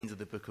Of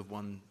the book of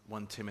 1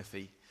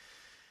 Timothy.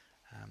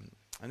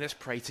 And let's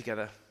pray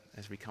together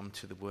as we come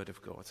to the word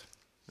of God.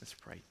 Let's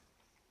pray.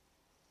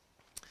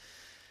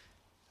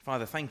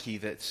 Father, thank you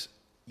that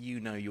you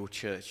know your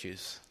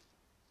churches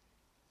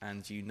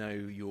and you know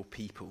your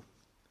people.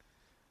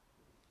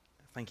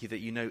 Thank you that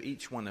you know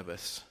each one of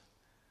us.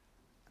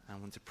 I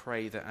want to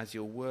pray that as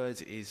your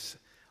word is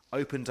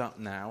opened up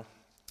now,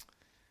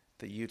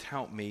 that you'd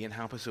help me and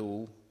help us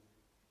all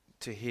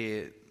to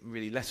hear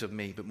really less of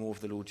me but more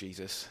of the Lord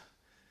Jesus.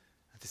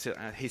 To sit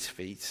at his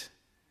feet,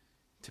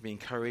 to be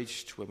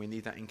encouraged when we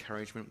need that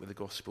encouragement with the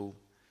gospel,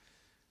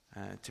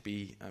 to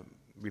be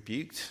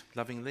rebuked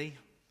lovingly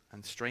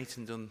and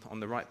straightened on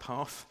the right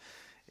path,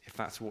 if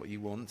that's what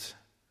you want.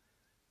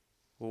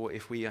 Or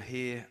if we are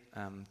here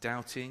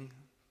doubting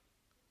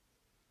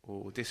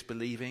or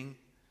disbelieving,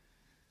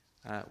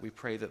 we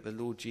pray that the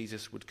Lord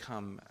Jesus would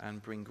come and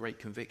bring great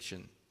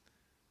conviction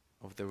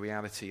of the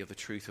reality of the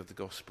truth of the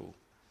gospel.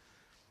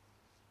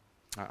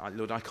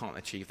 Lord, I can't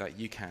achieve that.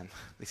 You can.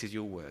 This is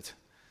your word.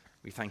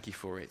 We thank you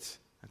for it.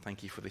 And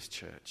thank you for this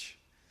church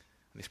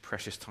and this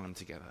precious time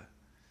together.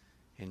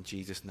 In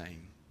Jesus'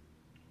 name.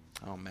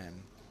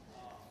 Amen.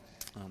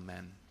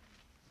 Amen.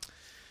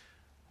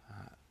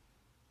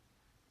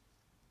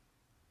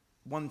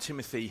 1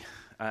 Timothy,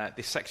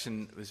 this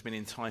section has been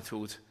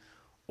entitled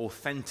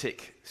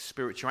Authentic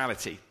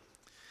Spirituality.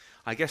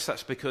 I guess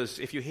that's because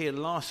if you're here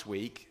last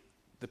week,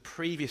 the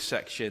previous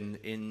section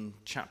in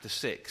chapter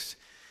 6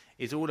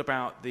 is all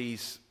about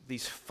these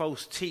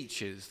false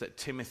teachers that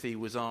Timothy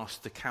was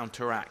asked to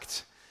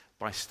counteract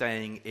by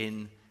staying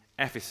in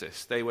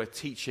Ephesus. They were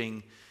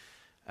teaching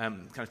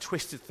kind of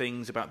twisted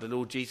things about the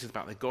Lord Jesus,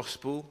 about the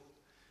gospel.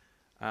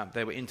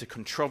 They were into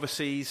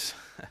controversies,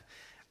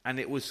 and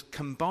it was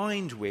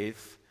combined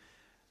with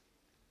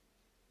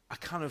a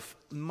kind of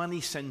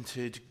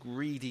money-centered,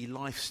 greedy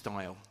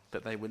lifestyle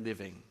that they were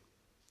living.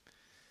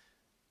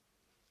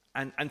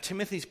 And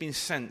Timothy's been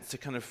sent to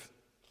kind of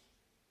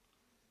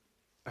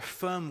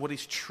affirm what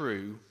is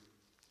true,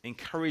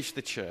 encourage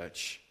the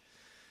church,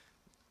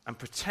 and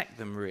protect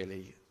them,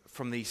 really,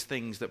 from these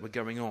things that were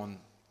going on.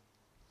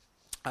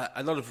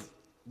 A lot of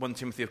 1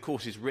 Timothy, of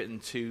course, is written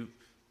to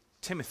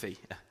Timothy.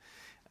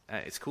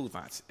 It's called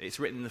that. It's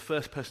written in the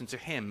first person to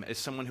him as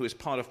someone who is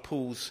part of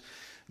Paul's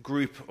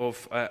group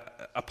of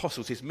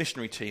apostles, his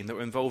missionary team that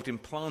were involved in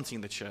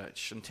planting the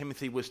church. And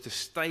Timothy was to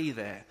stay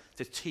there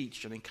to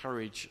teach and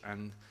encourage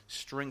and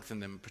strengthen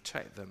them,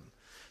 protect them.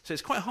 So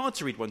it's quite hard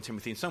to read 1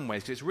 Timothy in some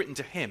ways because it's written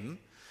to him.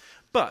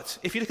 But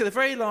if you look at the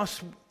very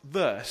last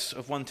verse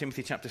of 1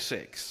 Timothy chapter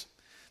 6,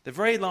 the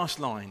very last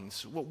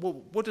lines,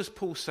 what does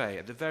Paul say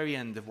at the very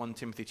end of 1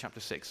 Timothy chapter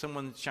 6?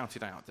 Someone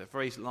shouted out the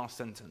very last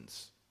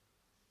sentence.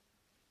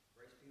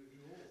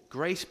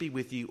 Grace be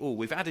with you all.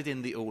 We've added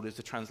in the all as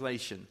the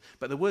translation.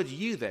 But the word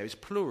you there is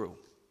plural.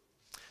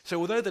 So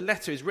although the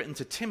letter is written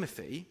to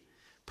Timothy,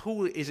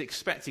 Paul is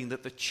expecting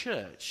that the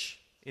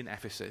church in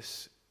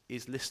Ephesus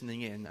is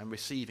listening in and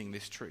receiving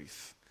this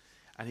truth.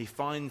 And he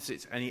finds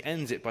it, and he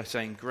ends it by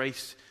saying,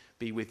 grace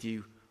be with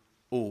you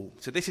all.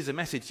 So this is a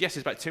message, yes,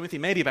 it's about Timothy,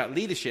 maybe about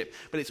leadership,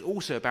 but it's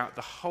also about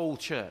the whole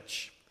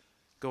church.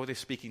 God is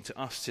speaking to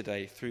us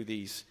today through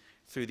these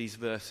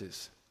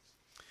verses.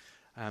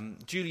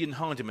 Julian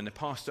Hardiman, a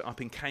pastor up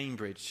in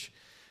Cambridge,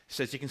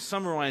 says you can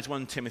summarize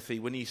 1 Timothy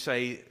when you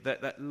say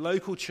that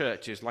local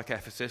churches like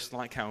Ephesus,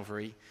 like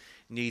Calvary,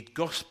 need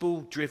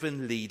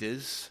gospel-driven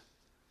leaders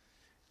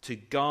to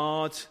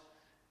guard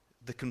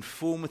the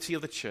conformity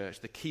of the church,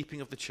 the keeping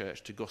of the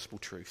church to gospel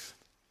truth.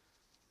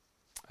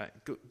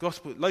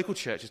 Local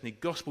churches need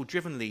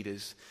gospel-driven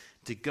leaders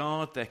to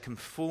guard their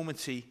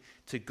conformity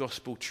to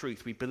gospel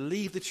truth. We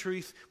believe the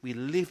truth, we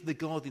live the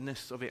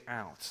godliness of it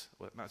out.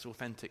 Well, that's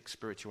authentic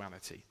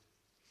spirituality.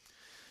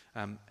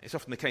 It's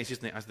often the case,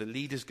 isn't it? As the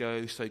leaders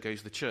go, so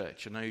goes the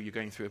church. I know you're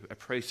going through a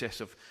process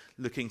of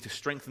looking to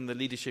strengthen the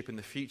leadership in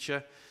the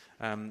future.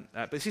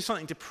 But this is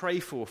something to pray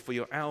for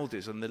your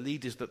elders and the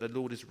leaders that the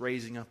Lord is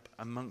raising up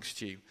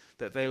amongst you,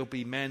 that they will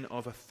be men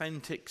of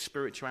authentic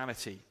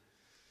spirituality.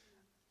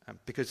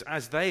 Because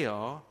as they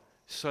are,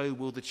 so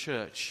will the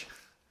church.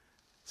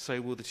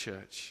 So will the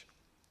church.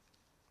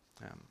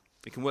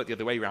 It can work the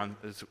other way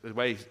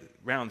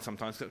round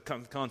sometimes,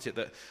 can't it?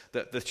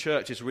 That the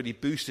church is really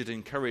boosted and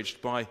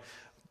encouraged by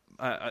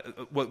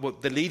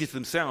what the leaders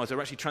themselves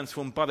are actually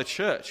transformed by the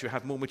church, who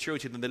have more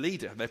maturity than the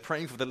leader. They're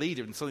praying for the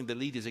leader, and suddenly the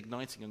leader is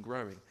igniting and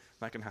growing.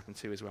 That can happen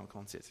too as well,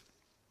 can't it?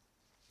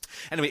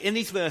 Anyway, in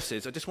these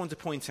verses, I just want to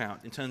point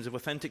out, in terms of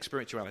authentic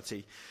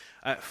spirituality,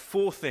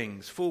 4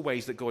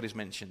 ways that God is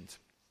mentioned.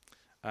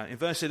 In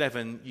verse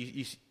 11,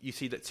 you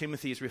see that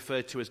Timothy is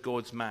referred to as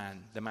God's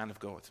man, the man of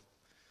God.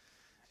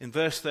 In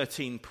verse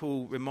 13,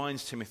 Paul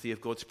reminds Timothy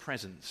of God's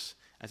presence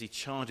as he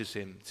charges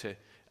him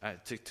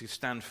to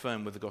stand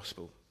firm with the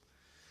gospel.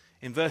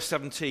 In verse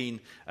 17,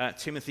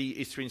 Timothy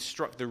is to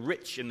instruct the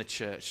rich in the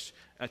church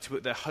to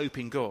put their hope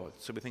in God.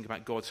 So we think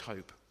about God's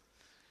hope.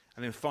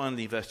 And then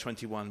finally, verse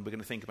 21, we're going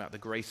to think about the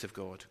grace of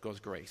God,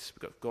 God's grace.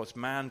 We've got God's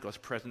man, God's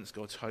presence,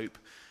 God's hope,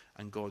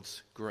 and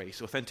God's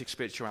grace. Authentic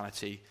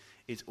spirituality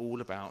is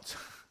all about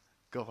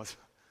God.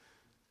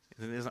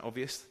 Isn't that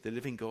obvious? The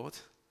living God.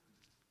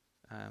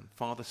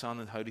 Father, Son,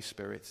 and Holy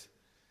Spirit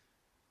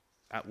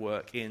at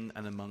work in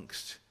and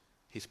amongst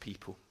his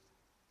people.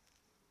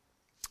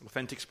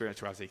 Authentic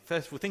spirituality.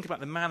 First, we'll think about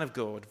the man of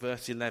God,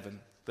 verse 11.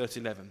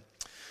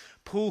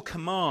 Paul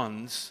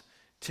commands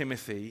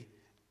Timothy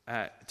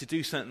to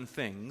do certain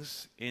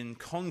things in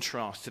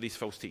contrast to these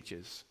false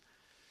teachers.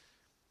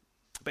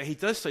 But he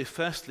does so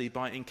firstly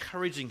by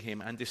encouraging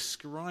him and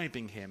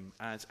describing him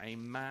as a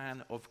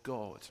man of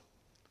God.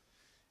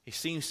 He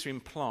seems to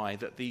imply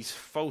that these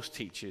false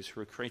teachers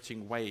who are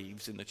creating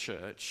waves in the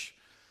church,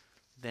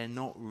 they're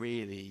not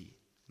really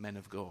men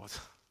of God.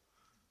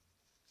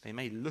 They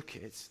may look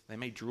it, they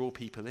may draw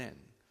people in,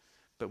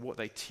 but what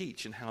they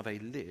teach and how they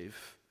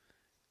live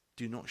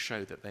do not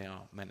show that they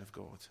are men of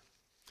God.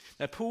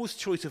 Now, Paul's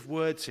choice of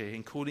words here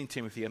in calling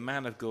Timothy a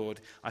man of God,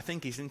 I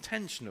think, is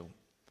intentional.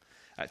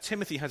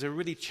 Timothy has a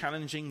really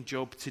challenging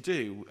job to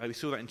do. We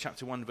saw that in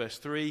chapter 1, verse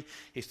 3.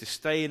 He's to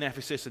stay in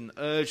Ephesus and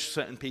urge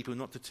certain people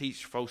not to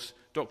teach false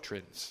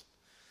doctrines.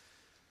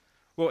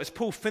 Well, as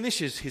Paul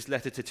finishes his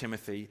letter to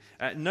Timothy,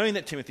 knowing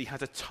that Timothy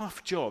has a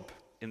tough job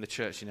in the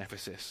church in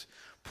Ephesus,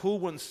 Paul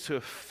wants to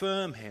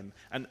affirm him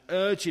and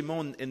urge him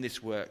on in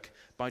this work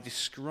by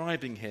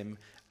describing him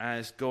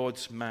as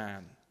God's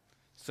man,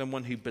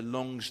 someone who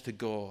belongs to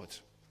God,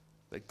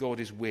 that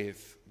God is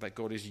with, that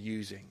God is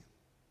using.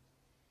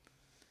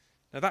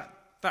 Now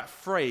that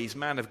phrase,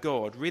 man of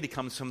God, really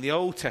comes from the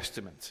Old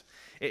Testament.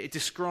 It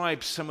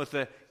describes some of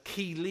the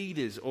key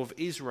leaders of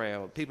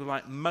Israel, people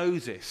like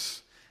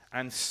Moses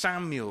and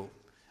Samuel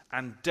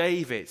and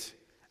David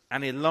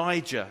and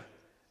Elijah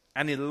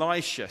and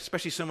Elisha,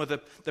 especially some of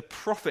the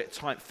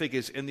prophet-type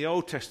figures in the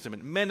Old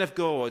Testament, men of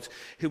God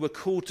who were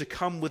called to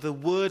come with the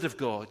word of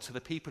God to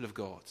the people of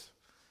God.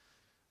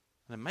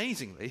 And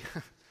amazingly,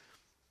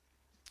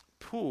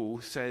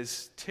 Paul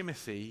says,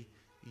 Timothy,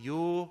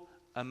 you're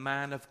a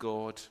man of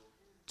God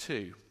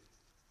too.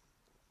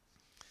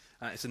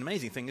 It's an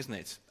amazing thing, isn't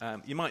it?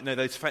 You might know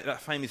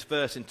that famous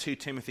verse in 2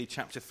 Timothy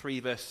chapter 3,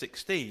 verse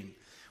 16,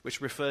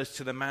 which refers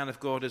to the man of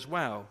God as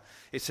well.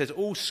 It says,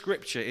 all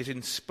scripture is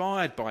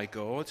inspired by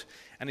God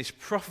and is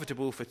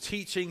profitable for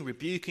teaching,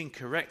 rebuking,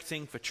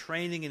 correcting, for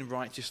training in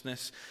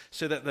righteousness,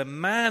 so that the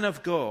man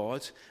of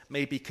God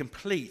may be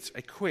complete,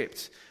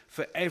 equipped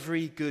for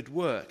every good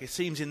work. It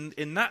seems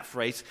in that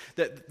phrase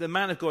that the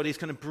man of God is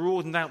kind of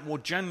broadened out more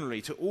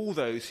generally to all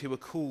those who are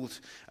called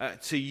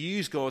to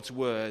use God's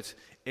word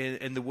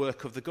in the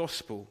work of the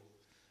gospel.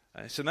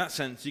 So in that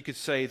sense, you could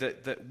say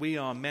that we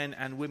are men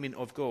and women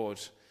of God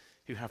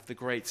who have the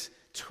great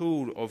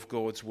tool of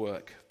God's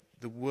work,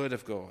 the word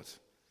of God.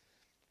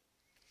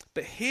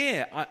 But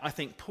here, I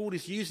think Paul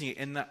is using it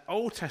in that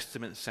Old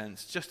Testament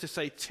sense, just to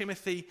say,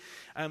 Timothy,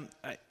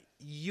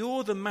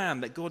 you're the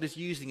man that God is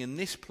using in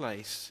this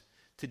place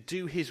to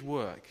do his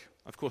work.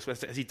 Of course,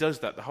 as he does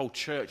that, the whole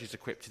church is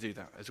equipped to do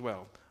that as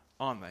well,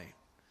 aren't they?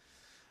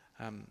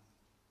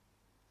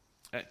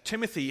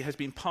 Timothy has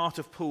been part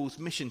of Paul's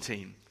mission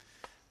team.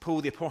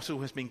 Paul the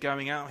Apostle has been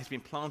going out, he's been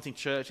planting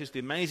churches, the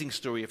amazing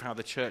story of how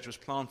the church was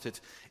planted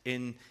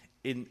in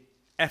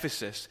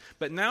Ephesus.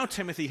 But now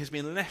Timothy has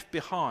been left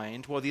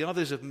behind while the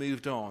others have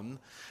moved on.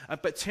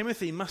 But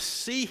Timothy must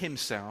see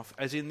himself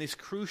as in this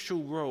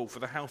crucial role for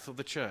the health of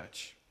the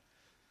church.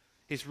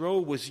 His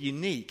role was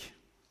unique.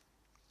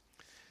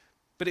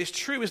 But it's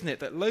true, isn't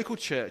it, that local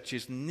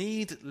churches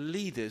need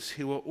leaders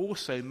who are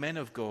also men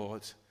of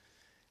God,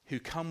 who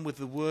come with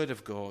the word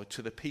of God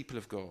to the people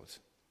of God.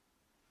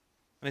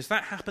 And as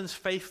that happens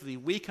faithfully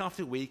week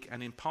after week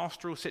and in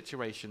pastoral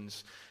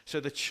situations,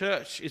 so the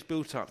church is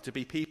built up to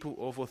be people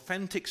of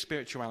authentic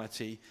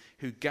spirituality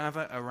who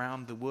gather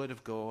around the word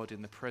of God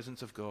in the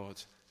presence of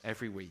God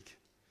every week.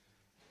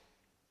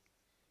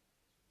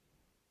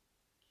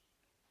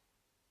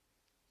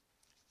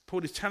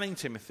 Paul is telling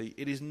Timothy,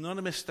 it is not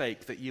a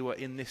mistake that you are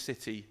in this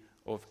city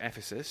of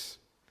Ephesus.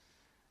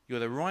 You're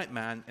the right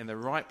man in the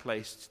right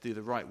place to do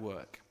the right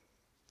work,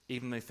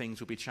 even though things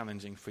will be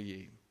challenging for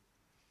you.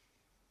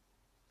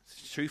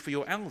 It's true for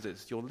your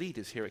elders, your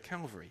leaders here at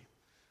Calvary,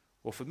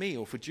 or for me,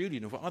 or for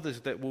Julian, or for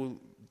others that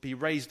will be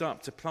raised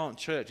up to plant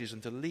churches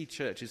and to lead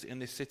churches in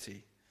this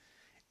city.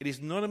 It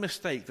is not a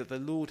mistake that the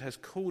Lord has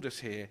called us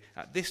here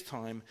at this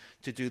time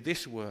to do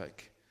this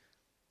work,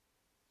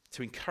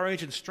 to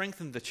encourage and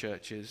strengthen the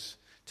churches,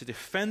 to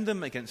defend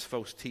them against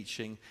false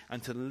teaching,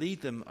 and to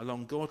lead them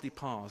along godly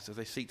paths as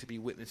they seek to be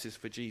witnesses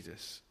for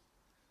Jesus.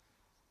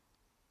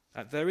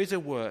 There is a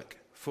work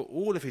for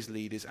all of his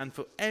leaders and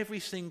for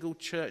every single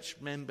church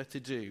member to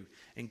do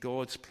in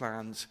God's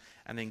plans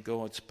and in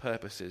God's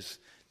purposes.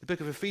 The book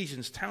of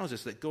Ephesians tells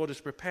us that God has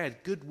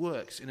prepared good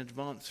works in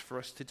advance for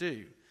us to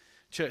do.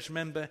 Church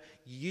member,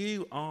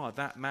 you are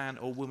that man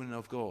or woman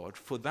of God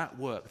for that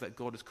work that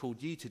God has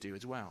called you to do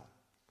as well.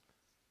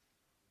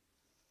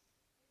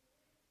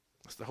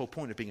 That's the whole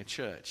point of being a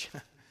church.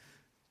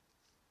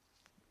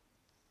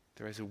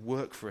 There is a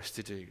work for us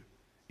to do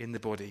in the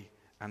body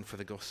and for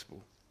the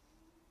gospel.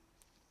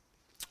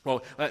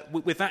 Well,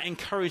 with that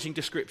encouraging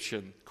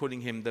description,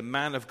 calling him the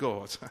man of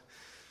God,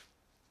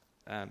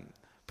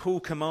 Paul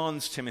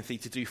commands Timothy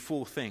to do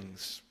 4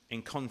 things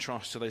in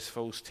contrast to those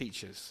false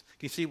teachers.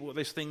 Can you see what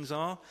those things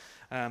are?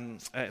 In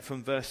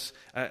verse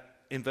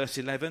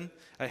 11,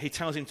 he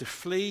tells him to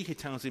flee, he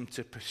tells him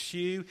to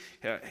pursue,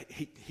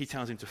 he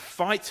tells him to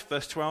fight,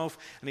 verse 12,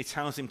 and he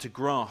tells him to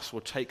grasp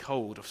or take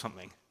hold of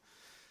something.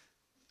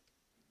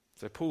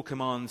 So Paul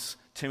commands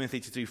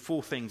Timothy to do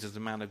 4 things as a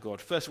man of God.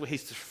 First of all,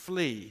 he's to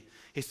flee.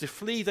 He's to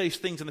flee those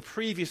things in the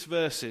previous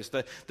verses,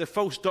 the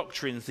false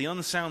doctrines, the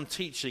unsound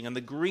teaching, and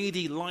the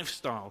greedy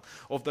lifestyle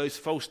of those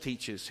false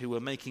teachers who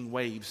were making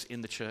waves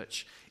in the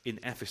church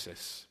in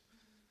Ephesus.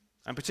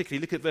 And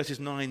particularly, look at verses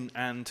 9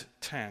 and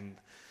 10.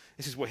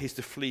 This is what he's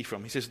to flee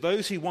from. He says,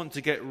 those who want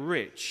to get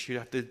rich, who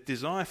have the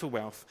desire for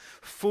wealth,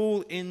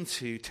 fall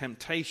into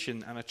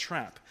temptation and a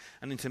trap,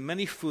 and into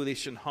many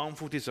foolish and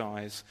harmful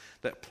desires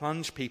that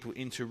plunge people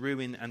into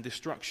ruin and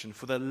destruction.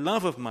 For the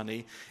love of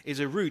money is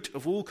a root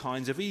of all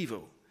kinds of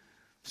evil.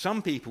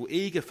 Some people,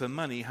 eager for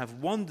money, have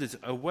wandered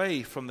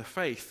away from the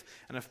faith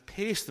and have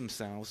pierced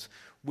themselves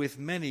with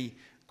many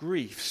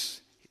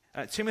griefs.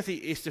 Timothy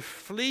is to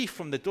flee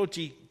from the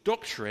dodgy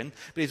doctrine,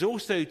 but he's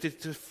also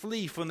to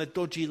flee from the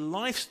dodgy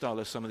lifestyle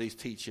of some of these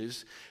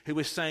teachers who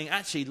were saying,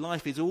 actually,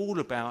 life is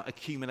all about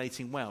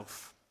accumulating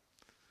wealth.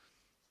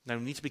 Now,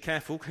 we need to be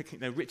careful.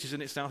 Riches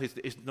in itself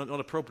is not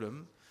a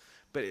problem,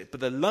 but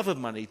the love of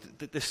money,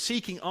 the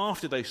seeking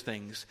after those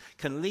things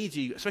can lead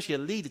you, especially a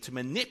leader, to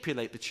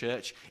manipulate the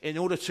church in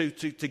order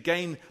to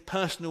gain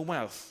personal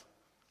wealth.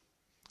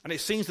 And it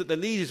seems that the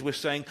leaders were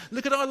saying,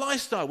 look at our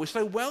lifestyle, we're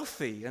so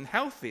wealthy and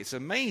healthy. It's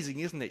amazing,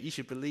 isn't it? You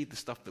should believe the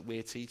stuff that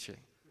we're teaching.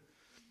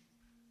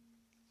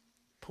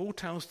 Paul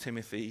tells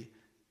Timothy,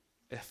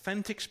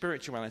 authentic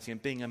spirituality and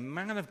being a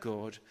man of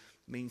God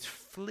means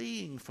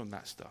fleeing from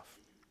that stuff.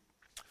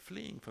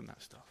 Fleeing from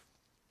that stuff.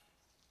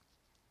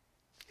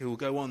 He will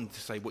go on to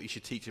say what you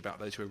should teach about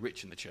those who are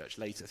rich in the church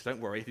later. So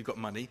don't worry if you've got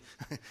money.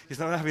 He's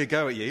not having a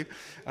go at you.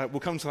 We'll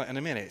come to that in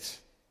a minute.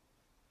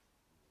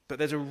 But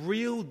there's a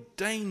real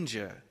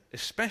danger,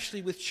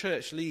 especially with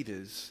church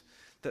leaders,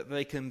 that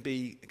they can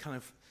be kind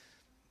of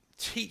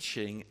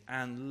teaching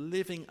and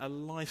living a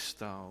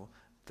lifestyle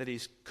that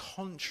is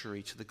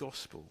contrary to the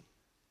gospel.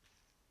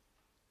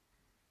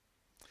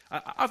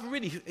 I've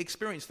really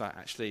experienced that,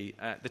 actually,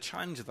 the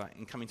challenge of that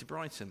in coming to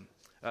Brighton.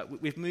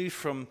 We've moved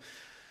from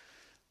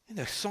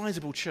a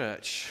sizable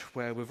church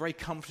where we're very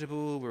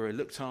comfortable, we're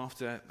looked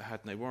after,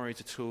 had no worries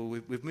at all.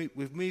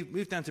 We've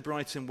moved down to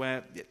Brighton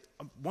where,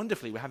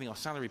 wonderfully, we're having our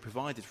salary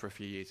provided for a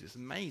few years. It's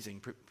an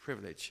amazing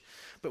privilege.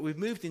 But we've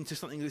moved into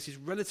something that is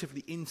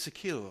relatively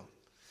insecure.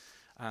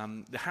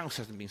 The house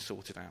hasn't been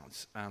sorted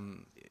out.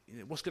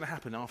 What's going to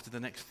happen after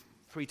the next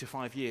 3 to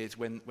 5 years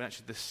when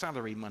actually the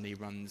salary money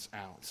runs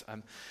out?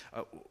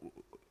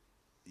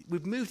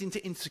 We've moved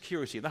into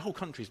insecurity. The whole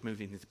country's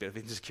moved into a bit of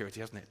insecurity,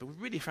 hasn't it? But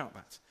we've really felt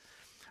that.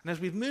 And as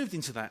we've moved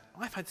into that,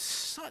 I've had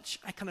such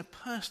a kind of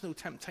personal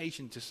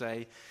temptation to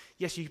say,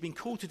 yes, you've been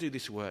called to do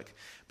this work,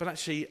 but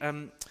actually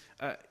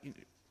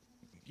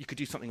you could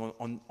do something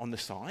on the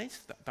side.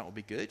 That would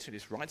be good.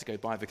 It's right to go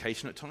buy a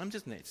vacation at times,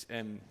 isn't it?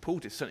 Paul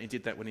certainly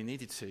did that when he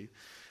needed to.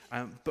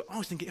 But I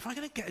was thinking, if I'm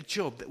going to get a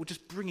job that will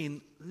just bring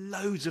in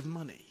loads of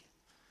money,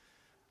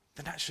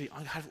 then actually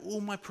I have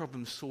all my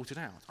problems sorted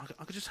out.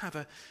 I could just have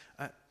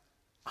I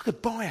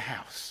could buy a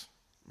house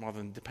rather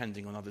than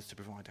depending on others to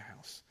provide a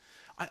house.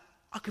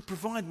 I could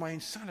provide my own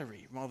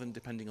salary rather than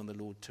depending on the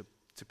Lord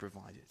to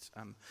provide it.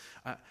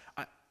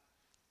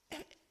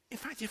 In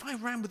fact, if I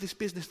ran with this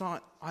business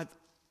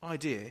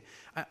idea,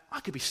 I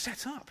could be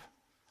set up.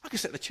 I could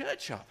set the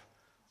church up.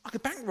 I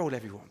could bankroll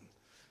everyone.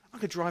 I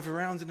could drive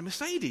around in a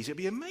Mercedes. It'd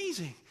be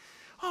amazing.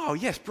 Oh,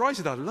 yes,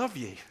 Bryson, I love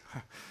you.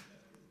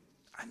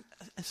 And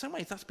in some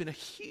ways, that's been a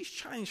huge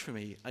challenge for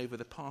me over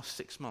the past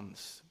 6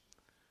 months.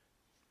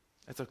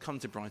 As I've come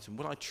to Brighton,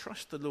 will I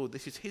trust the Lord?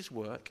 This is his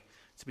work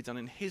to be done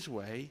in his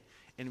way,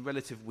 in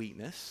relative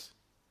weakness,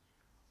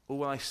 or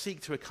will I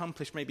seek to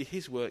accomplish maybe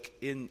his work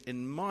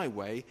in my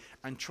way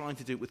and trying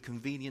to do it with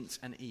convenience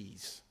and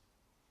ease?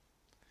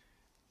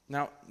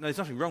 Now, there's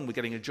nothing wrong with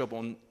getting a job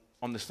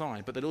on the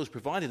side, but the Lord's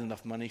provided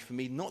enough money for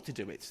me not to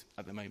do it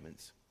at the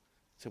moment.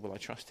 So will I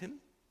trust him?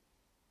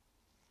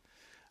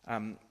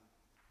 And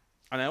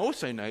I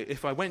also know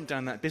if I went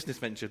down that business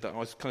venture that I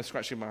was kind of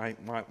scratching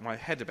my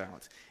head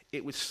about,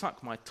 it would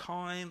suck my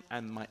time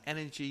and my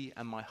energy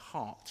and my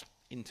heart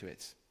into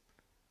it.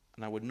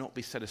 And I would not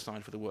be set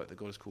aside for the work that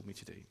God has called me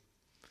to do.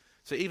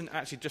 So even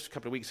actually just a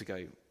couple of weeks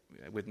ago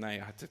with Nay,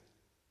 I had to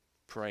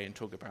pray and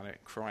talk about it,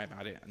 cry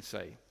about it and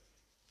say,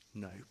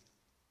 no,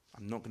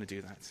 I'm not going to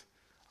do that.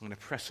 I'm going to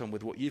press on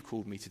with what you've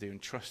called me to do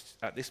and trust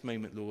at this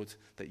moment, Lord,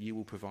 that you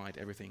will provide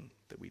everything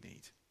that we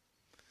need.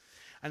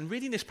 And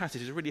reading this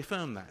passage has really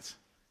affirmed that,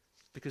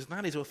 because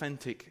that is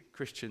authentic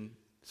Christian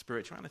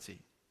spirituality.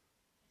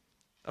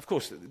 Of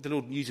course, the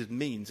Lord uses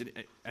means.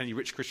 Any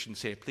rich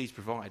Christians here, please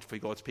provide for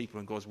God's people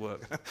and God's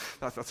work.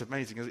 That's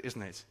amazing,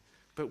 isn't it?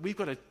 But we've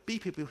got to be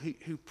people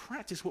who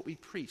practice what we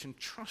preach and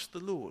trust the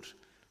Lord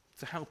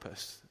to help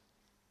us.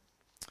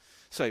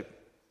 So,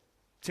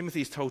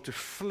 Timothy is told to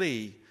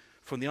flee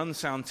from the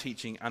unsound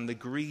teaching and the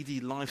greedy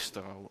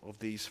lifestyle of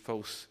these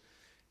false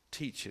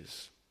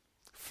teachers.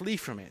 Flee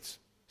from it.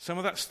 Some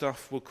of that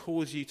stuff will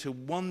cause you to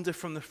wander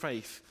from the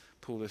faith,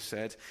 Paul has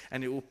said,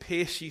 and it will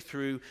pierce you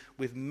through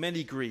with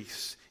many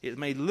griefs. It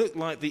may look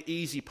like the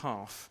easy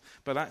path,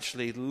 but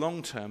actually,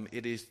 long term,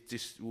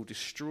 will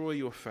destroy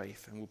your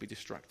faith and will be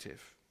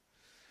destructive.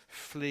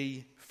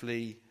 Flee,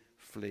 flee,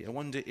 flee. I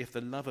wonder if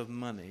the love of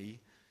money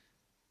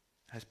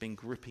has been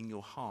gripping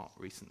your heart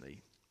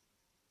recently.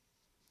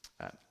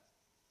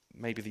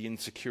 Maybe the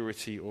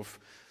insecurity of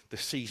the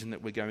season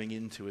that we're going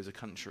into as a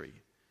country.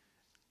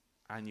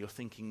 And you're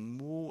thinking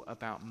more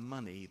about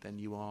money than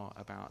you are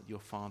about your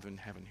Father in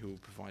heaven who will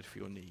provide for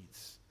your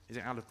needs. Is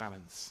it out of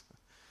balance?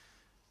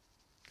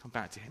 Come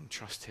back to him.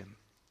 Trust him.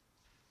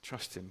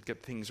 Trust him.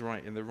 Get things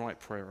right in the right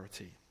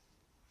priority.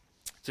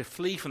 So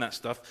flee from that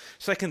stuff.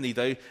 Secondly,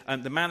 though,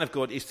 the man of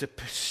God is to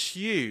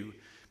pursue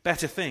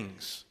better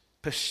things.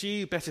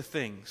 Pursue better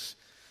things.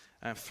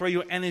 Throw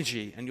your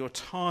energy and your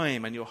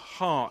time and your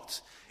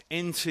heart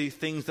into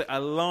things that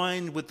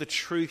align with the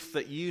truth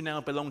that you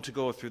now belong to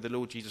God through the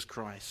Lord Jesus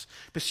Christ.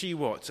 Pursue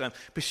what?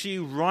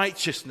 Pursue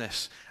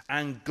righteousness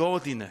and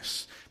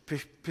godliness.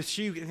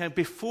 Pursue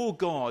before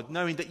God,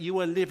 knowing that you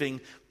are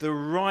living the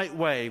right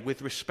way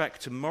with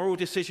respect to moral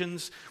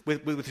decisions,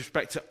 with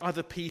respect to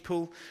other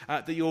people,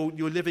 that you're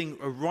living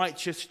a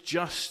righteous,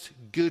 just,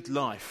 good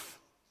life.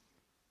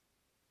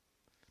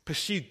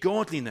 Pursue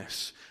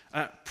godliness.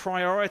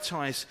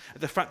 Prioritize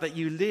the fact that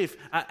you live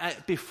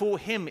before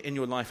him in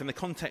your life in the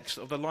context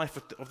of the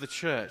life of the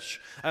church.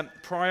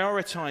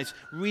 Prioritize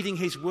reading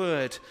his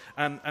word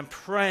and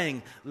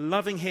praying,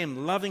 loving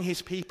him, loving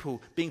his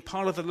people, being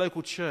part of the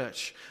local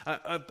church.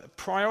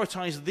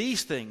 Prioritize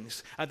these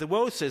things. The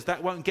world says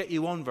that won't get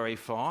you on very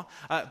far,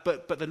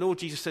 but the Lord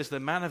Jesus says the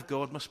man of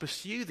God must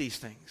pursue these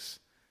things.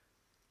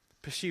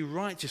 Pursue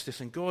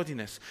righteousness and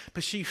godliness.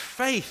 Pursue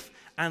faith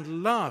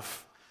and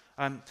love.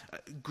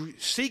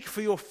 Seek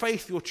for your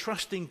faith, your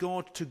trust in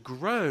God to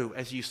grow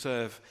as you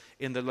serve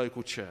in the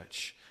local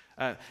church.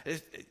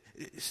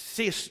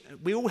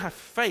 We all have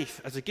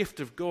faith as a gift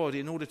of God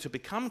in order to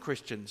become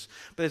Christians,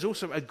 but there's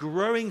also a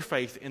growing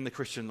faith in the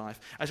Christian life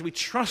as we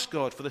trust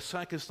God for the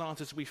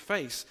circumstances we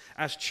face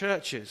as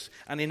churches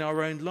and in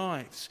our own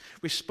lives.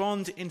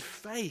 Respond in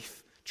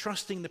faith,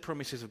 trusting the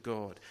promises of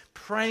God,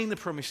 praying the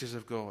promises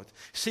of God,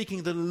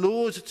 seeking the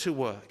Lord to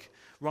work,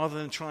 rather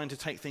than trying to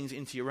take things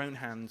into your own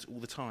hands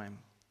all the time.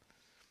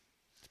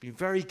 It's been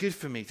very good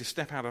for me to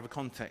step out of a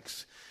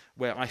context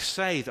where I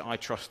say that I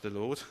trust the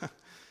Lord,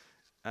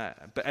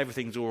 but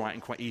everything's all right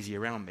and quite easy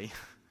around me,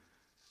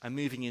 and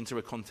moving into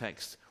a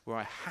context where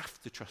I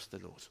have to trust the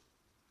Lord.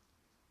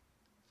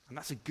 And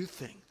that's a good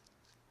thing.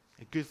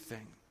 A good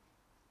thing.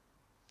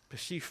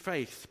 Pursue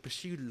faith,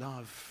 pursue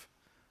love,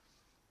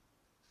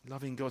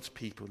 loving God's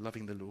people,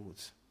 loving the Lord.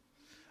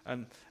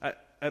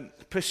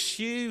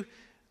 Pursue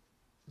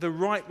the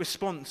right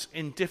response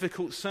in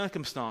difficult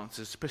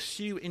circumstances.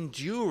 Pursue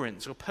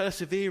endurance or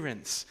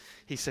perseverance,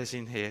 he says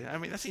in here. I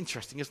mean, that's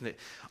interesting, isn't it?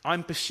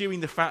 I'm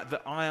pursuing the fact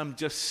that I am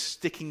just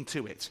sticking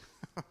to it.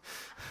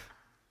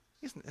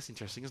 That's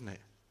interesting, isn't it?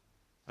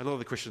 A lot of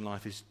the Christian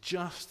life is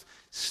just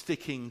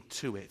sticking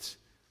to it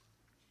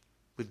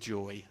with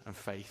joy and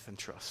faith and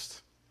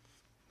trust.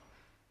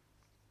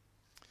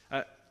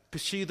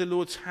 Pursue the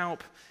Lord's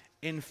help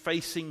in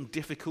facing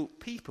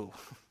difficult people.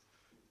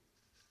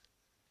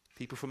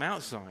 People from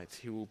outside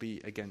who will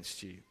be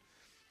against you.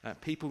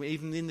 People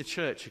even in the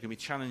church who can be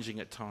challenging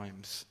at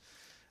times.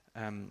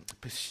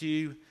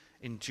 Pursue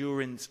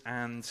endurance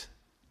and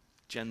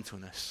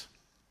gentleness.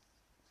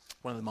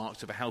 One of the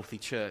marks of a healthy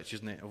church,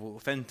 isn't it? Of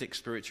authentic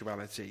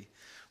spirituality,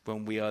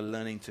 when we are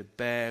learning to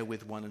bear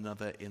with one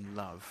another in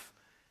love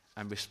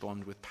and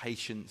respond with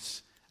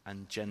patience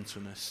and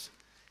gentleness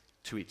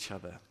to each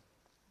other.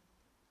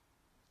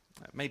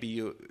 Maybe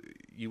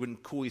you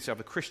wouldn't call yourself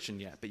a Christian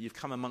yet, but you've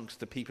come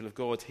amongst the people of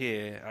God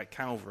here at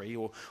Calvary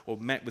or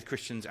met with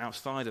Christians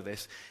outside of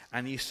this,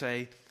 and you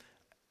say,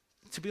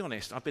 to be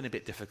honest, I've been a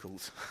bit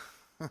difficult.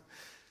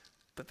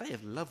 But they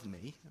have loved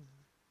me.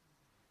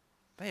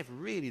 They have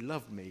really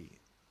loved me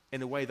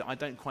in a way that I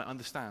don't quite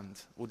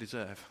understand or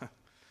deserve.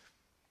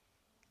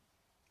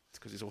 It's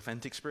because it's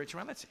authentic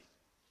spirituality,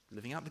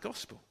 living out the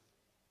gospel,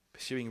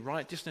 pursuing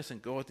righteousness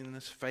and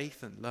godliness,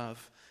 faith and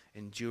love,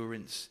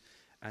 endurance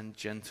and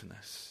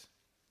gentleness.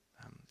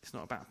 It's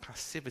not about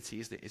passivity,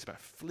 is it? It's about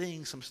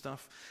fleeing some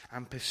stuff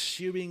and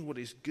pursuing what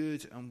is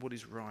good and what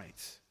is right.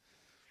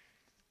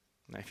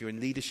 Now, if you're in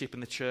leadership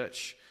in the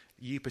church,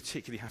 you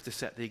particularly have to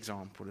set the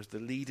example. As the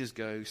leaders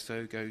go,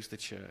 so goes the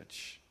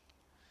church.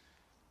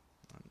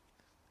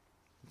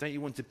 Don't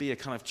you want to be a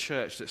kind of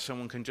church that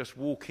someone can just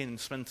walk in and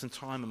spend some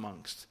time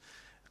amongst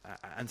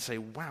and say,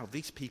 wow,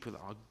 these people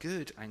are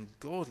good and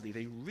godly.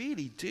 They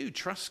really do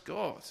trust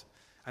God.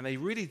 And they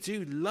really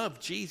do love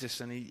Jesus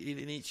and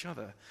in each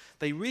other.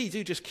 They really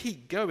do just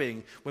keep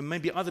going when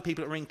maybe other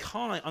people are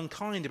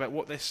unkind about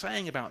what they're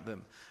saying about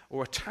them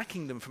or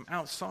attacking them from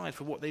outside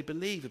for what they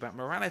believe about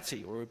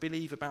morality or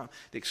believe about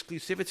the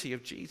exclusivity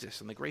of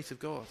Jesus and the grace of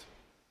God.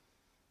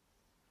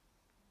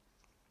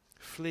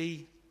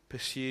 Flee,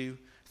 pursue.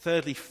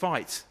 Thirdly,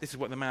 fight. This is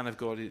what the man of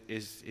God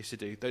is to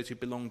do, those who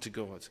belong to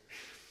God.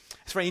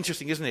 It's very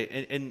interesting, isn't it,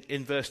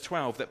 in verse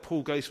 12, that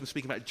Paul goes from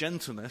speaking about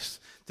gentleness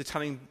to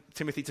telling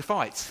Timothy to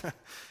fight.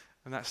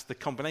 And that's the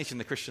combination in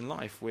the Christian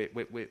life.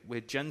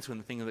 We're gentle in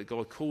the thing that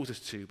God calls us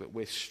to, but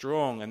we're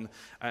strong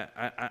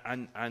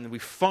and we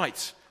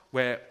fight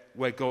where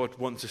God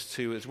wants us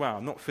to as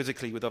well. Not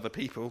physically with other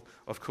people,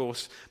 of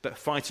course, but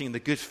fighting the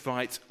good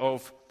fight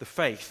of the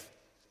faith.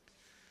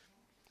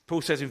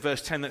 Paul says in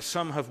verse 10 that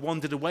some have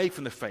wandered away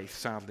from the faith,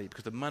 sadly,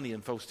 because of money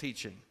and false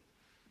teaching.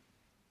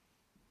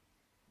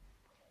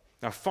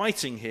 Now,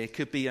 fighting here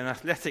could be an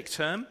athletic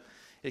term.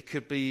 It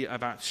could be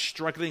about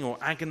struggling or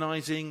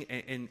agonizing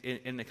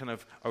in a kind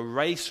of a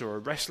race or a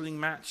wrestling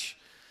match.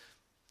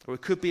 Or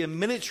it could be a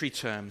military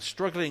term,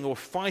 struggling or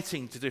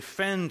fighting to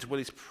defend what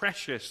is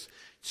precious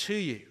to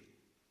you.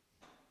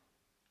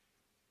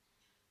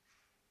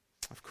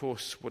 Of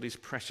course, what is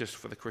precious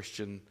for the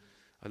Christian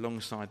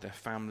alongside their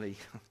family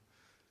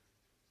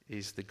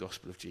is the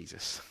gospel of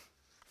Jesus.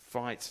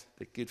 Fight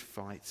the good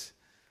fight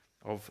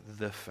of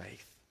the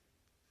faith.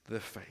 The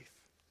faith.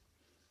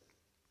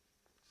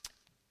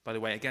 By the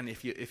way, again,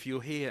 if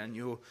you're here and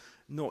you're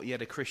not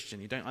yet a Christian,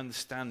 you don't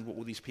understand what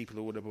all these people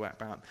are all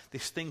about,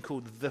 this thing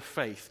called the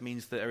faith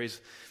means that there is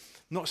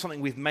not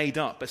something we've made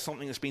up, but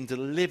something that's been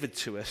delivered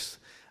to us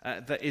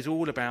that is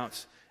all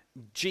about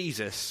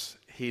Jesus,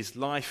 his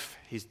life,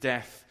 his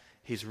death,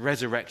 his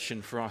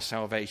resurrection for our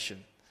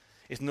salvation.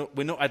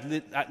 We're not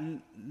at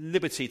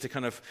liberty to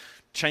kind of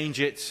change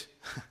it.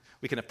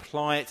 We can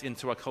apply it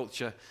into our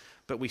culture.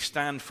 But we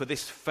stand for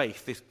this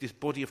faith, this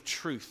body of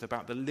truth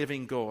about the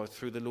living God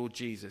through the Lord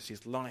Jesus,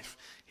 his life,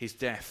 his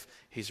death,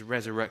 his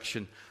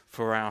resurrection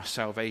for our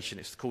salvation.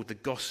 It's called the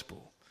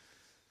gospel.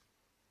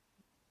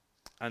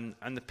 And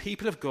the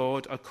people of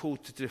God are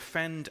called to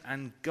defend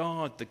and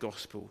guard the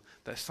gospel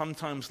that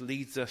sometimes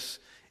leads us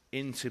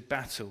into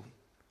battle.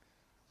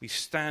 We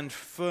stand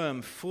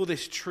firm for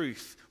this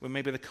truth when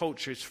maybe the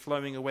culture is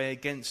flowing away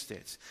against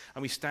it.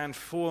 And we stand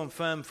firm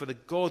for the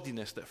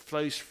godliness that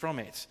flows from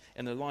it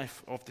in the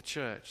life of the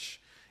church.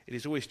 It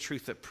is always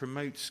truth that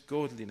promotes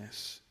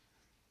godliness.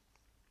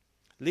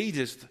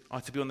 Leaders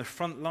are to be on the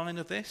front line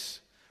of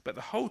this, but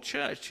the whole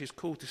church is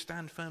called to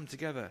stand firm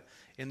together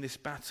in this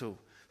battle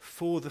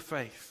for the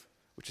faith,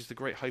 which is the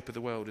great hope of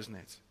the world, isn't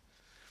it?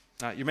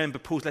 You remember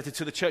Paul's letter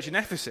to the church in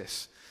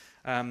Ephesus.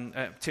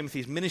 Timothy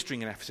is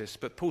ministering in Ephesus,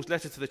 but Paul's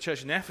letter to the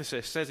church in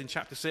Ephesus says in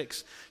chapter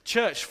 6,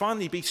 "Church,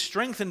 finally be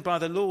strengthened by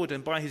the Lord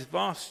and by his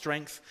vast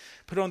strength.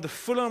 Put on the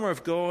full armor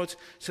of God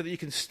so that you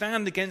can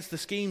stand against the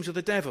schemes of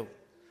the devil.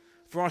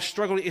 For our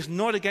struggle is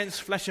not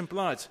against flesh and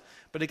blood,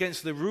 but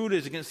against the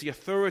rulers, against the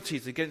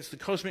authorities, against the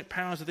cosmic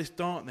powers of this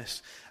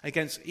darkness,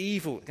 against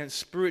evil, against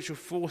spiritual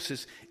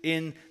forces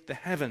in the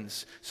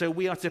heavens." So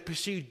we are to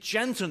pursue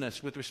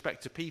gentleness with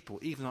respect to people,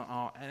 even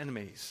our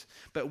enemies.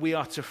 But we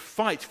are to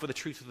fight for the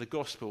truth of the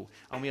gospel,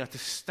 and we are to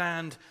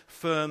stand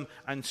firm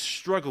and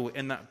struggle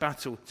in that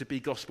battle to be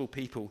gospel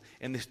people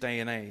in this day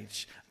and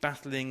age,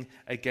 battling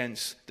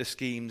against the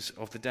schemes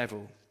of the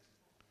devil.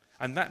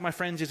 And that, my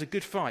friends, is a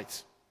good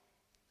fight.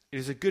 It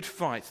is a good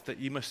fight that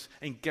you must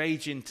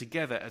engage in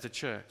together as a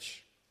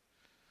church.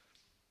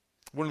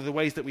 One of the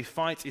ways that we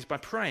fight is by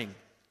praying.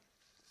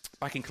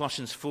 Back in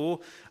Colossians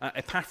 4,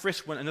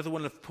 Epaphras, another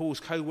one of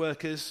Paul's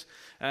co-workers,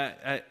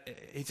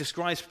 he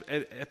describes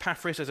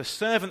Epaphras as a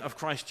servant of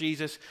Christ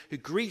Jesus who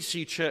greets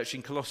you, church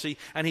in Colossae,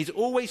 and he's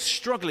always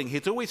struggling,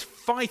 he's always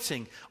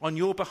fighting on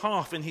your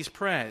behalf in his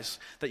prayers,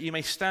 that you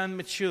may stand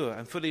mature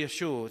and fully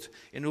assured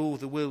in all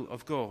the will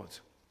of God.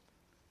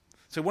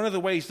 So one of the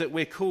ways that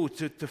we're called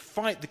to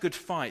fight the good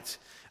fight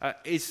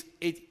is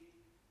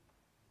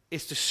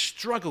to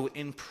struggle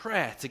in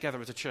prayer together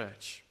as a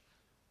church.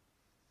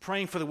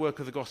 Praying for the work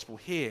of the gospel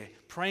here,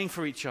 praying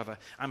for each other,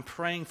 and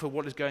praying for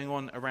what is going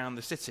on around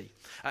the city.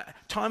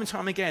 Time and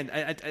time again,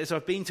 as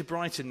I've been to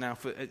Brighton now,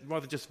 for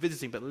rather just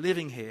visiting, but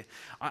living here,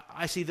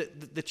 I see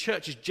that the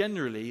churches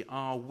generally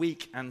are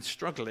weak and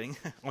struggling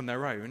on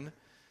their own,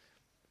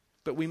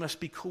 but we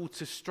must be called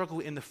to struggle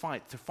in the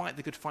fight, to fight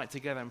the good fight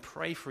together and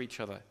pray for each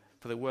other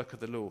for the work of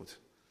the Lord.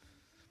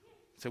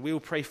 So we will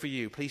pray for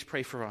you. Please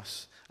pray for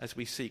us as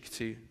we seek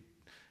to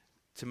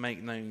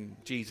make known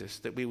Jesus,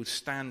 that we would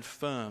stand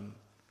firm.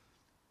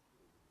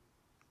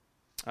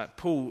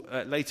 Paul,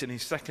 later in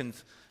his second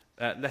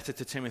letter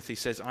to Timothy,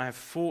 says, "I have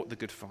fought the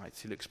good fight."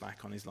 He looks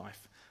back on his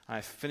life. "I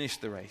have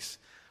finished the race.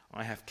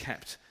 I have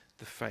kept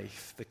the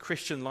faith." The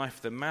Christian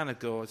life, the man of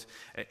God,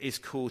 is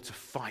called to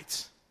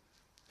fight.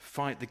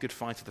 Fight the good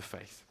fight of the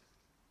faith.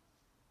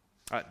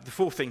 The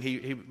fourth thing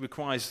he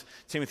requires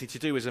Timothy to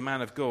do as a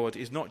man of God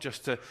is not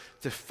just to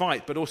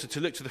fight, but also to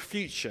look to the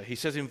future. He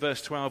says in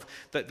verse 12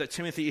 that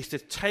Timothy is to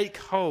take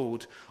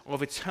hold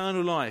of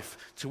eternal life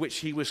to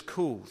which he was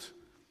called,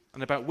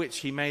 and about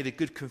which he made a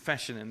good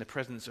confession in the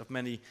presence of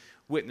many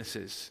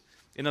witnesses.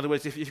 In other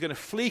words, if you're going to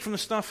flee from the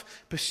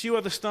stuff, pursue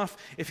other stuff,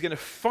 if you're going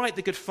to fight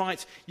the good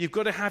fight, you've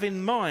got to have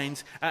in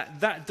mind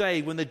that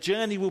day when the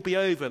journey will be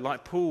over,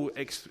 like Paul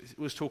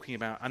was talking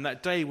about, and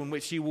that day when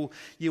which you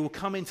will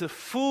come into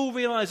full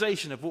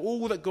realization of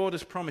all that God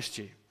has promised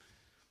you.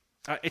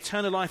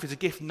 Eternal life is a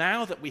gift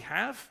now that we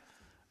have,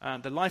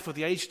 the life of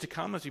the age to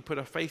come as we put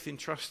our faith and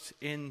trust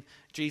in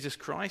Jesus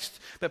Christ.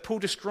 But Paul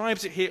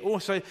describes it here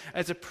also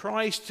as a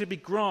prize to be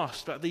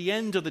grasped at the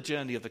end of the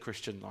journey of the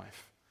Christian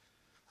life.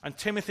 And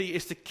Timothy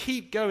is to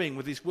keep going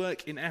with his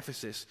work in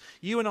Ephesus.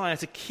 You and I are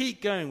to keep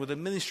going with the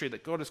ministry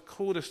that God has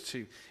called us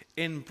to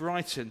in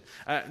Brighton,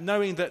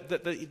 knowing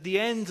that the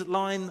end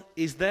line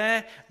is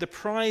there, the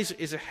prize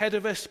is ahead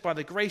of us by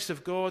the grace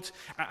of God,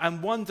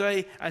 and one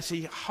day as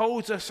he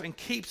holds us and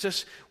keeps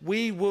us,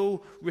 we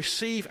will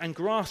receive and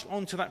grasp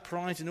onto that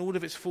prize in all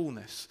of its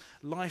fullness,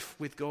 life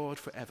with God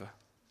forever.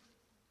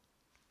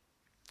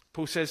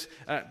 Paul says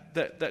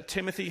that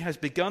Timothy has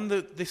begun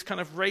this kind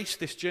of race,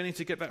 this journey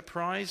to get that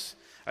prize.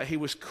 He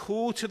was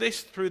called to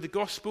this through the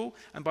gospel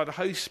and by the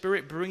Holy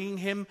Spirit bringing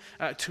him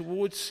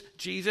towards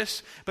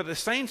Jesus. But at the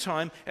same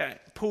time,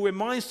 Paul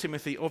reminds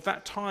Timothy of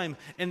that time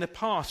in the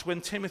past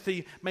when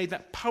Timothy made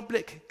that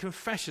public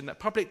confession, that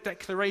public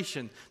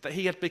declaration that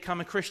he had become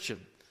a Christian.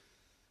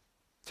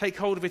 Take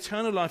hold of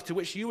eternal life to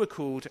which you were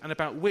called and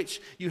about which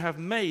you have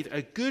made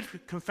a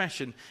good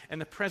confession in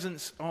the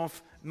presence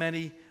of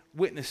many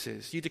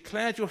witnesses. You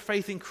declared your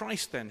faith in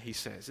Christ then, he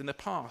says, in the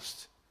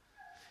past.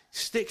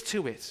 Stick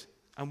to it,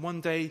 and one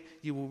day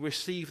you will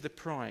receive the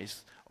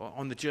prize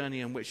on the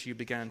journey on which you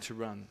began to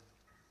run.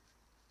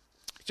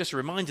 It's just a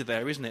reminder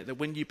there, isn't it, that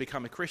when you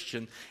become a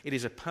Christian, it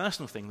is a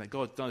personal thing that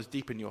God does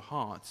deep in your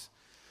heart,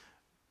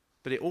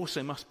 but it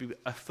also must be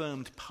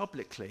affirmed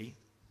publicly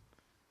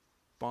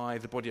by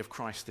the body of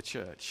Christ, the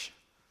church.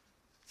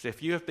 So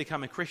if you have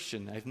become a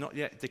Christian and have not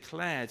yet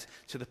declared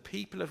to the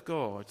people of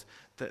God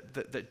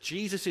that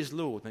Jesus is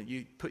Lord, that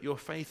you put your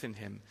faith in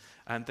him,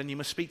 and then you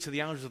must speak to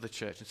the elders of the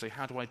church and say,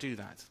 how do I do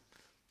that?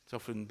 It's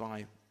often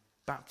by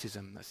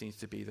baptism. That seems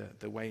to be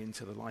the way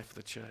into the life of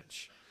the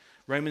church.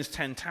 Romans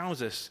 10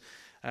 tells us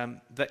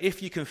that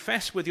if you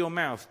confess with your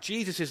mouth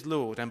Jesus is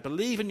Lord and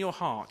believe in your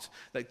heart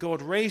that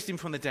God raised him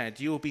from the dead,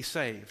 you will be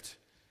saved.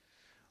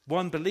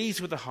 One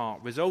believes with the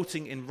heart,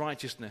 resulting in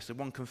righteousness, and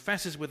one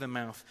confesses with the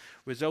mouth,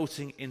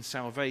 resulting in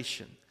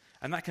salvation.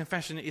 And that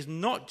confession is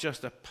not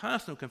just a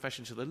personal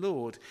confession to the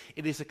Lord,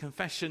 it is a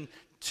confession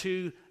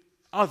to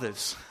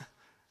others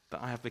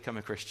that I have become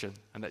a Christian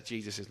and that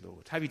Jesus is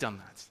Lord. Have you done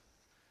that?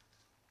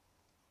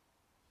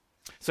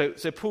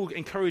 So Paul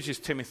encourages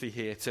Timothy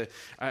here to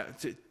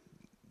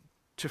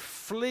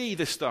flee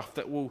the stuff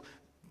that will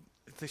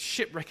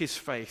shipwreck his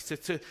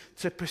faith,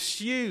 to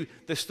pursue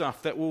the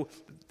stuff that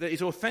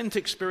is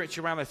authentic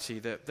spirituality,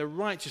 the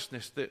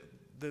righteousness,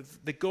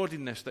 the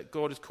godliness that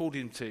God has called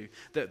him to,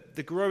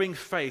 the growing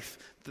faith,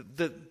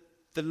 the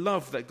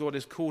love that God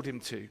has called him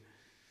to.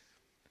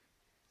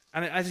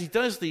 And as he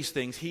does these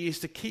things, he is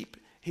to keep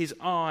his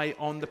eye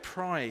on the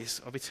prize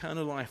of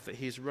eternal life that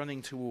he is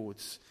running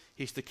towards.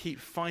 He is to keep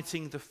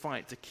fighting the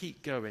fight, to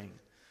keep going.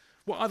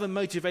 What other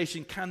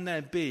motivation can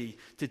there be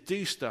to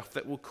do stuff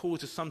that will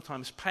cause us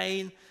sometimes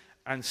pain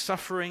and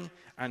suffering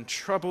and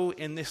trouble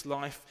in this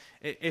life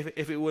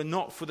if it were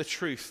not for the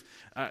truth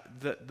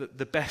that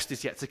the best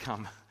is yet to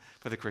come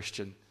for the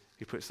Christian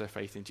who puts their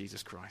faith in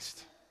Jesus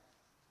Christ?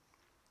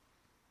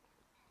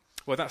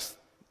 Well, that's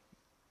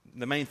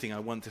the main thing I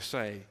want to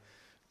say.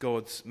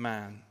 God's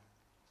man,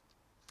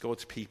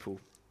 God's people.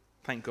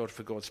 Thank God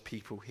for God's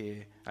people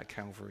here at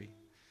Calvary.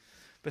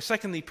 But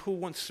secondly, Paul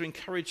wants to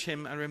encourage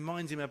him and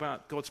remind him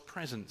about God's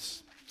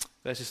presence.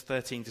 Verses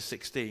 13 to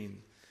 16.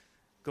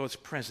 God's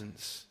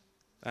presence.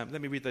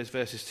 Let me read those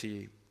verses to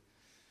you.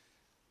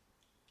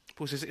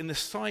 Paul says, in the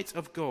sight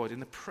of God, in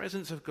the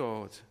presence of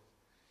God,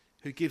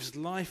 who gives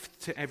life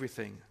to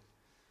everything,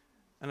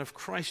 and of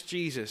Christ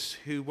Jesus,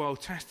 who while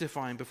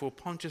testifying before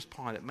Pontius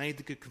Pilate made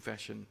the good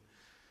confession,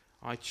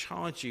 I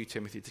charge you,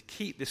 Timothy, to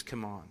keep this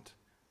command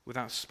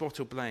without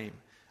spot or blame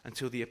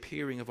until the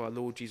appearing of our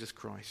Lord Jesus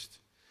Christ,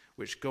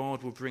 which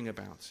God will bring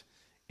about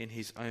in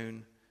his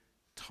own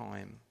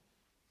time.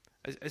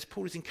 As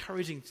Paul is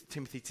encouraging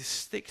Timothy to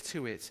stick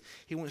to it,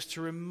 he wants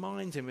to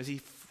remind him as he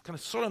kind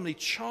of solemnly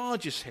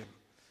charges him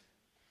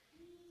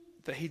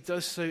that he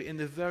does so in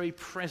the very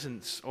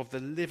presence of the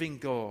living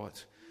God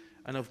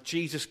and of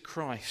Jesus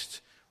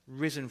Christ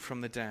risen from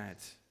the dead.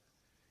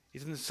 He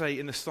doesn't say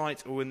in the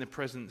sight or in the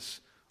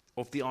presence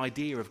of the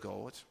idea of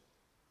God,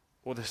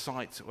 or the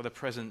sight or the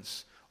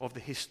presence of the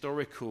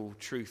historical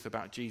truth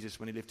about Jesus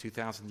when he lived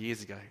 2,000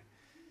 years ago.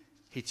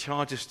 He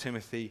charges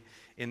Timothy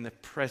in the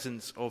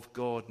presence of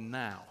God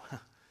now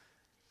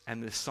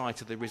and the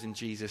sight of the risen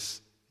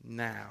Jesus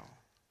now.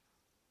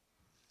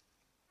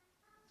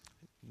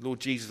 Lord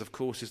Jesus, of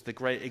course, is the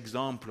great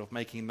example of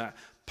making that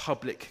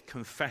public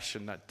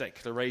confession, that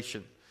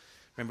declaration.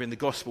 Remember in the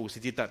Gospels, he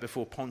did that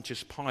before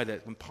Pontius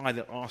Pilate, when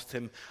Pilate asked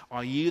him,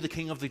 "Are you the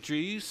king of the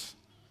Jews?"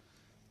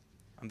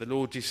 And the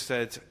Lord just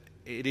said,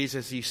 "It is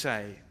as you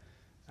say."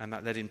 And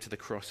that led him to the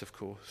cross, of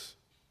course.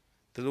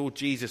 The Lord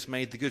Jesus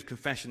made the good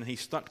confession and he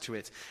stuck to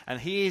it. And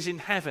he is in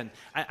heaven.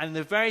 And in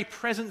the very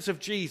presence of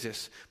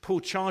Jesus, Paul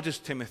charges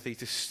Timothy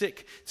to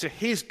stick to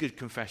his good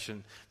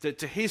confession,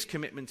 to his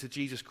commitment to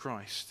Jesus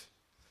Christ.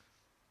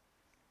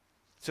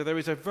 So there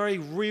is a very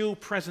real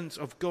presence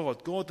of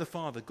God, God the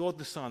Father, God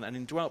the Son, and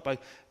indwelt by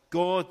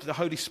God the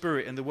Holy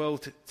Spirit in the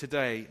world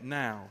today,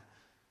 now.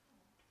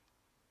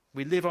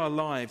 We live our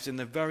lives in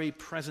the very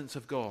presence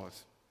of God.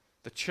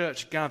 The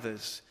church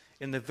gathers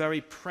in the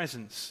very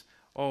presence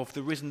of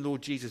the risen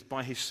Lord Jesus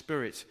by his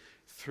Spirit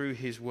through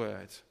his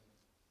word.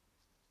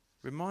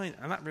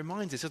 And that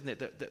reminds us, doesn't it,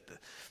 that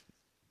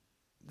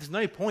there's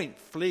no point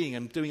fleeing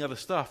and doing other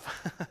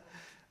stuff.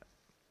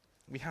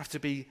 We have to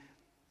be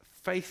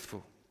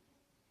faithful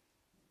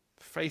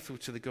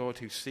to the God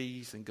who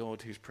sees and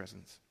God who's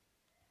present.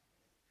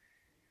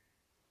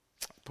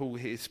 Paul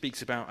here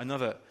speaks about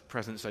another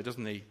presence, though,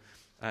 doesn't he?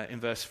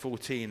 In verse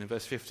 14 and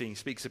verse 15, he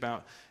speaks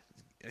about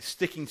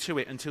sticking to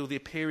it until the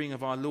appearing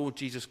of our Lord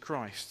Jesus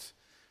Christ,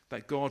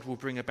 that God will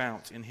bring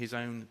about in his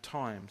own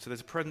time. So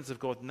there's a presence of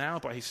God now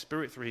by his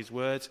Spirit through his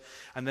word,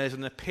 and there's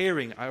an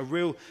appearing, a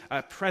real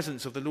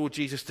presence of the Lord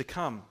Jesus to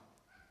come.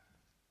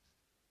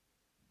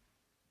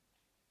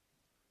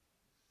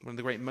 One of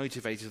the great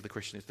motivators of the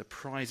Christian is the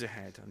prize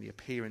ahead and the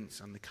appearance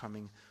and the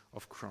coming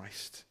of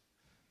Christ.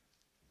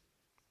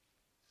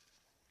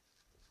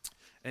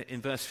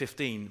 In verse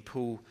 15,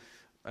 Paul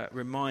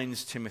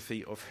reminds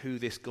Timothy of who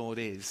this God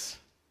is,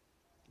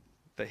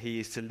 that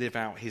he is to live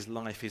out his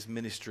life, his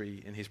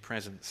ministry in his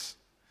presence.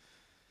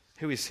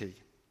 Who is he?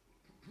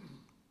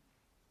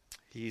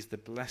 He is the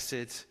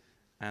blessed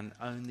and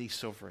only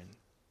sovereign.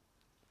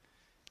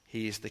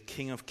 He is the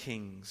King of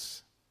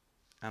kings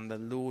and the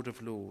Lord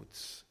of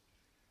lords,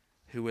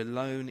 who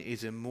alone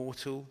is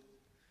immortal,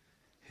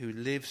 who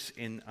lives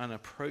in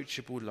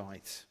unapproachable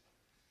light,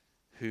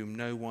 whom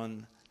no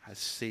one has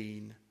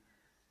seen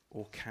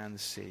or can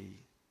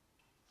see.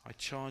 I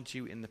charge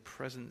you in the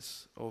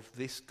presence of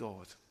this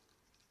God,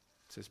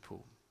 says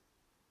Paul.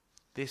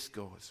 This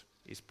God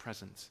is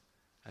present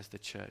as the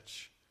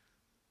church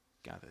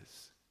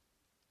gathers.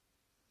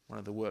 One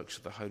of the works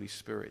of the Holy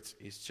Spirit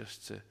is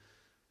just to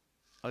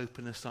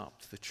open us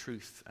up to the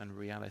truth and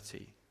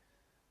reality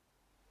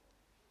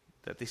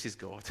that this is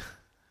God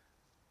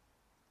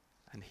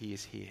and he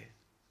is here.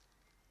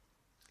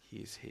 He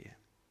is here.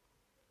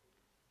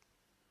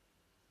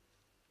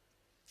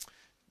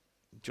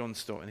 John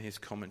Stott in his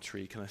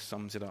commentary kind of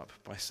sums it up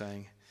by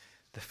saying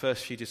the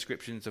first few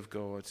descriptions of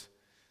God,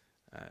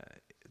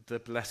 the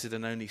blessed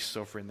and only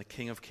sovereign, the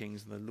King of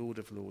kings and the Lord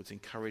of lords,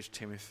 encourage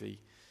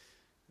Timothy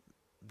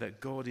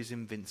that God is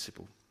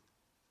invincible,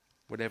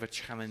 whatever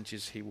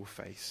challenges he will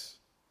face.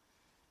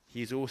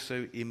 He is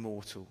also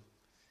immortal.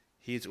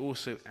 He is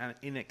also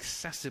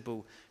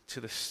inaccessible to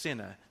the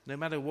sinner. No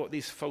matter what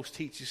these false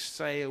teachers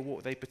say or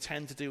what they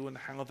pretend to do and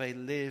how they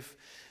live,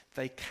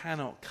 they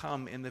cannot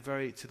come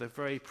to the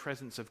very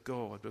presence of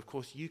God. But of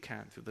course you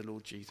can through the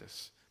Lord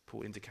Jesus,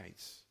 Paul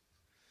indicates.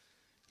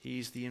 He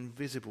is the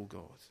invisible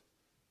God.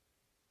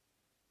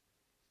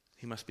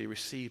 He must be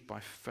received by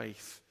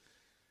faith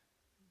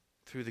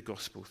through the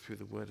gospel, through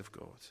the word of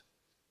God.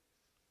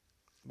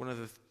 One of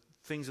the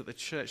things that the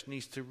church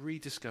needs to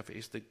rediscover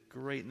is the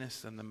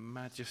greatness and the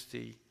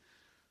majesty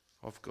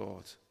of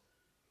God.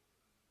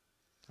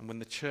 And when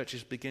the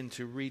churches begin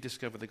to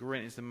rediscover the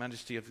greatness and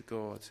majesty of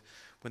God,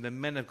 when the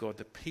men of God,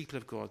 the people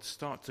of God,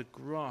 start to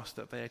grasp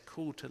that they are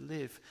called to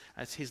live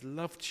as his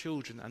loved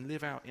children and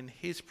live out in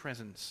his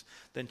presence,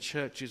 then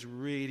churches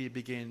really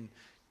begin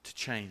to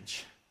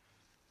change.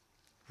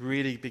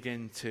 Really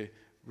begin to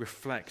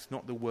reflect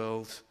not the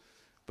world,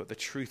 but the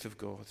truth of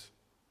God.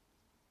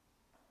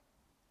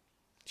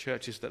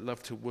 Churches that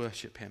love to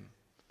worship him.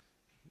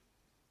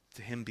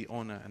 To him be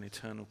honor and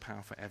eternal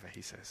power forever,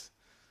 he says.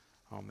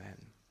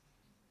 Amen.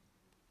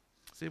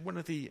 So one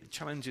of the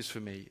challenges for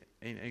me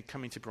in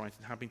coming to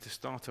Brighton, having to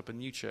start up a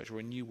new church or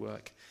a new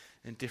work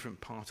in a different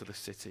part of the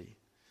city.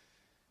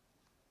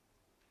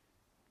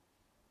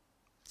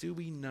 Do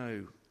we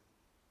know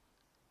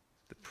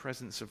the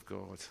presence of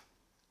God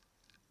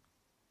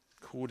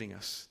calling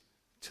us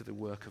to the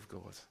work of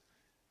God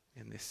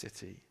in this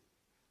city?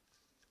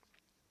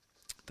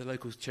 The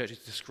local church is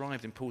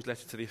described in Paul's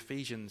letter to the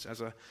Ephesians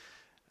as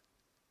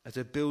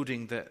a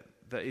building that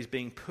is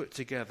being put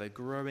together,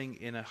 growing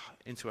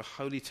into a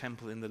holy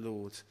temple in the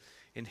Lord.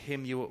 In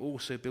him you are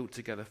also built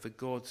together for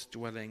God's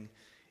dwelling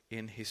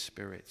in his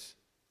Spirit.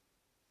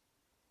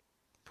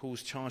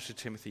 Paul's charge to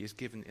Timothy is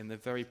given in the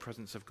very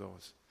presence of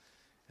God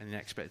and in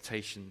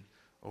expectation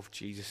of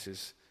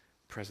Jesus'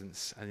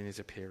 presence and in his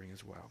appearing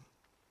as well.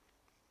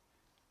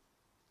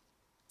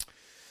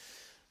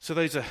 So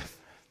those are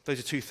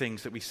two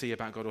things that we see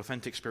about God: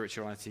 authentic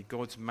spirituality,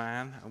 God's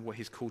man and what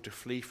he's called to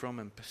flee from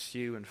and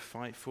pursue and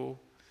fight for.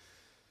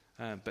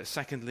 But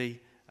secondly,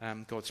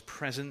 God's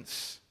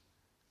presence,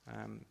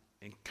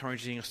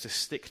 encouraging us to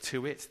stick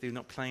to it. They're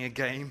not playing a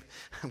game.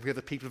 We are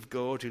the people of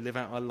God who live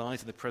out our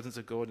lives in the presence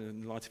of God and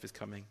in the light of his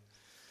coming.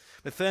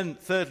 But then,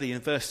 thirdly, in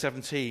verse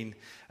 17,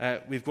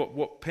 we've got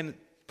what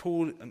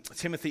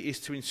Timothy is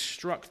to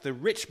instruct the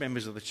rich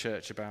members of the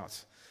church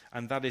about,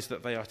 and that is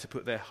that they are to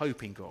put their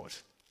hope in God.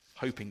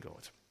 Hope in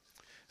God.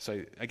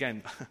 So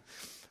again,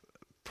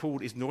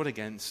 Paul is not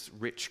against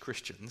rich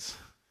Christians.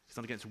 He's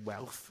not against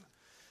wealth.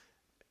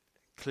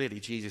 Clearly,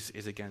 Jesus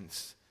is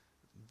against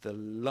the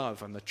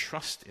love and the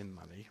trust in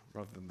money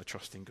rather than the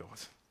trust in God.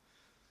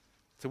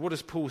 So what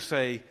does Paul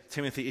say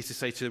Timothy is to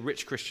say to the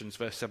rich Christians,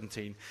 verse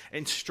 17?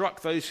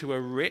 Instruct those who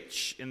are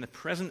rich in the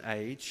present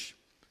age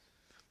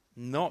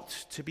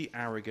not to be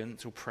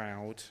arrogant or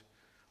proud,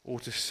 or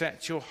to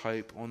set your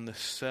hope on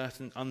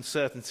the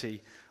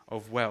uncertainty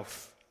of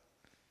wealth.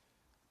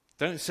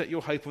 Don't set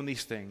your hope on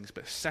these things,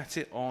 but set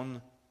it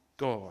on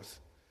God,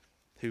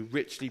 who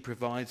richly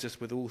provides us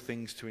with all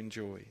things to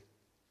enjoy.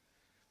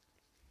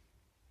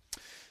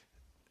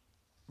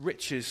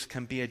 Riches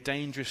can be a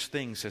dangerous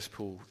thing, says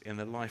Paul, in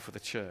the life of the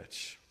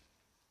church.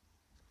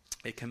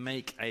 It can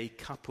make a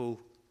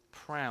couple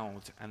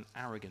proud and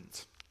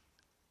arrogant.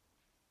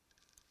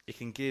 It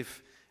can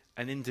give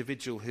an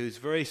individual who is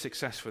very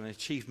successful and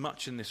achieved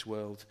much in this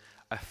world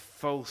a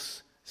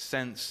false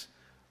sense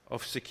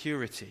of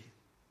security.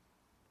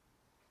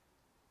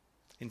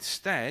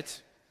 Instead,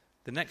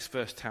 the next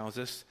verse tells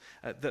us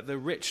that the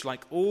rich,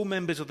 like all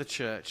members of the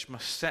church,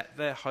 must set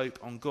their hope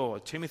on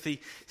God.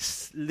 Timothy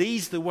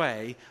leads the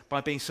way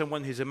by being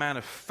someone who's a man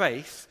of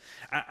faith,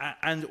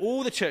 and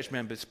all the church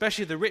members,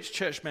 especially the rich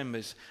church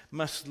members,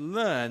 must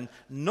learn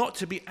not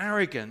to be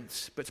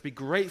arrogant, but to be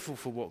grateful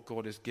for what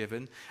God has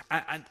given,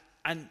 and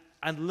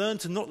learn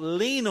to not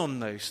lean on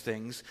those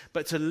things,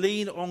 but to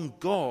lean on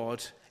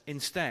God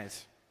instead.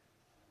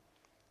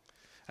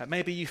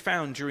 Maybe you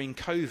found during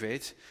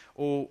COVID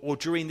or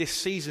during this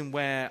season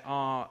where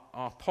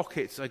our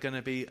pockets are going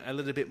to be a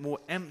little bit more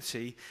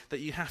empty, that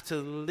you have to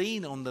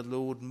lean on the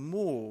Lord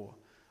more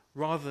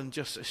rather than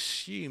just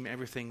assume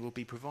everything will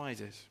be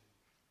provided.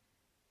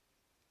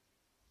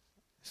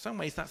 In some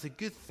ways, that's a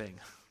good thing,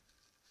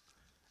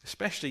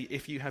 especially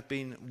if you have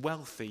been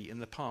wealthy in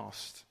the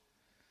past,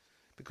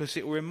 because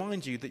it will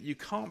remind you that you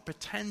can't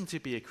pretend to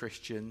be a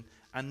Christian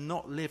and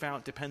not live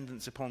out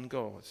dependence upon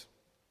God.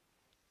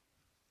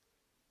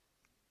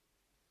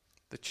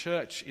 The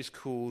church is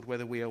called,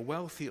 whether we are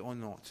wealthy or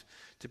not,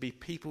 to be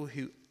people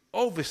who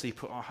obviously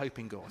put our hope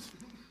in God.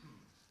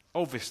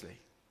 Obviously.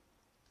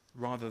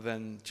 Rather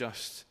than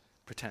just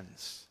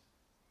pretense.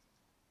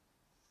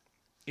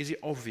 Is it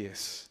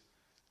obvious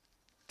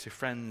to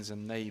friends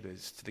and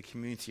neighbours, to the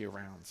community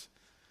around,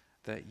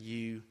 that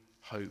you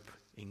hope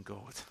in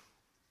God?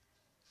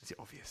 Is it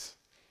obvious?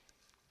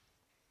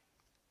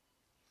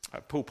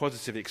 Paul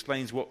positively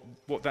explains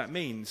what that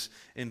means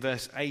in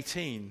verse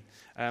 18.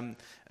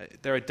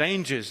 There are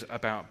dangers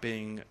about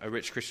being a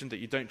rich Christian, that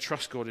you don't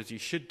trust God as you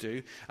should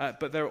do,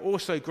 but there are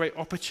also great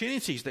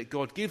opportunities that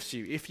God gives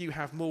you if you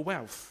have more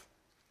wealth.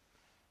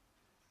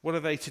 What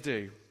are they to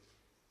do?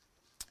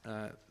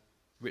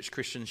 Rich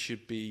Christians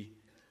should be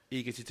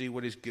eager to do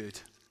what is good.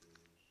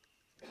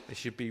 They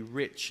should be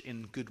rich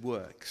in good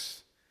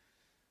works.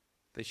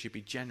 They should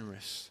be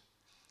generous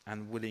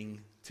and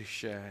willing to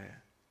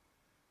share.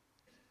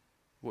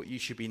 What you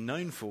should be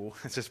known for,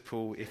 says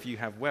Paul, if you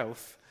have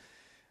wealth,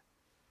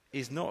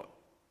 is not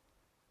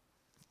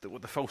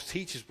what the false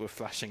teachers were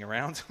flashing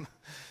around.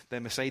 Their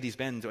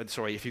Mercedes-Benz,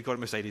 sorry, if you've got a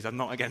Mercedes, I'm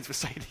not against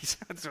Mercedes.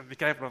 So be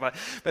careful of that.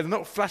 But they're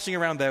not flashing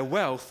around their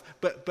wealth,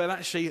 but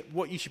actually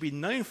what you should be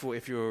known for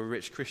if you're a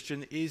rich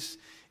Christian is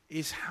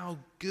how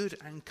good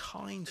and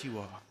kind you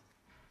are.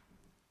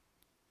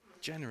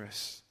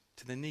 Generous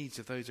to the needs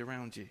of those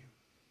around you.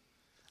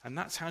 And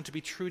that's how to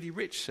be truly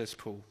rich, says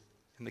Paul,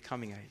 in the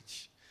coming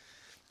age.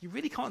 You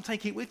really can't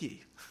take it with you.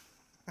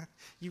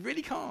 You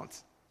really can't.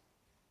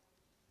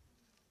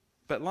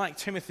 But like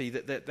Timothy,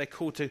 that they're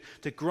called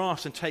to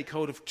grasp and take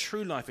hold of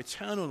true life,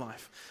 eternal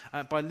life,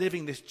 by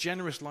living this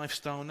generous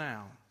lifestyle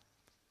now.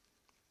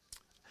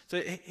 So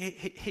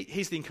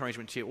here's the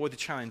encouragement to you, or the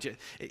challenge.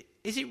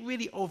 Is it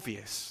really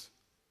obvious,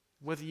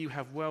 whether you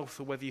have wealth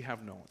or whether you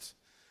have not,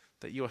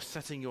 that you are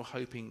setting your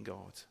hope in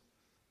God?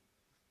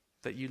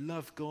 That you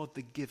love God,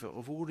 the giver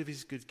of all of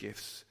his good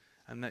gifts,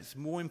 and that's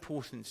more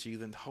important to you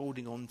than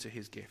holding on to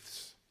his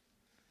gifts.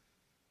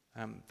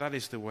 That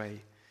is the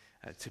way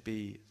to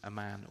be a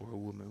man or a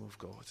woman of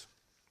God.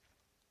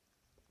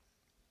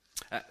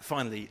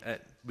 Finally,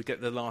 we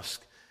get the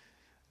last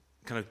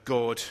kind of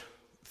God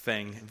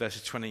thing in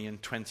verses 20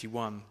 and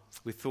 21.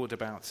 We thought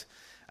about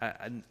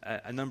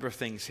a number of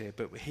things here,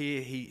 but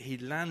here he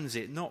lands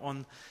it not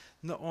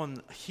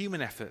on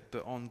human effort,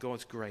 but on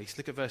God's grace.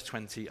 Look at verse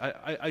 20.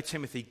 O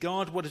Timothy,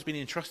 guard what has been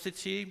entrusted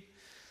to you,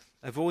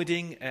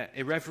 avoiding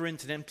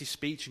irreverent and empty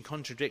speech and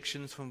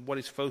contradictions from what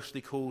is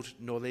falsely called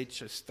knowledge.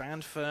 So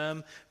stand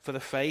firm for the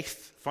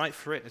faith, fight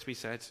for it, as we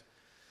said.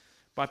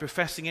 By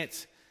professing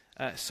it,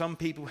 some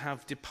people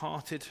have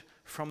departed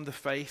from the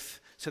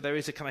faith. So there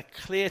is a kind of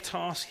clear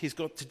task he's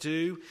got to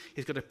do.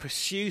 He's got to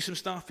pursue some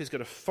stuff. He's got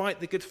to fight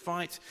the good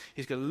fight.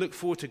 He's got to look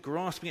forward to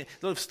grasping it.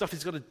 A lot of stuff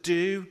he's got to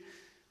do.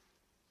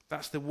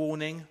 That's the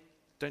warning.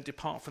 Don't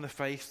depart from the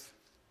faith.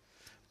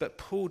 But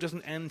Paul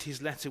doesn't end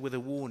his letter with a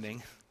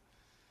warning.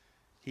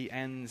 he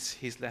ends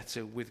his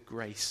letter with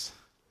grace.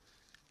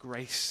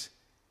 Grace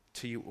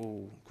to you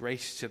all.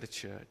 Grace to the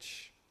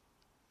church.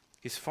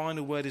 His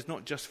final word is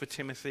not just for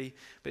Timothy,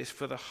 but it's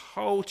for the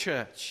whole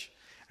church.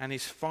 And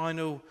his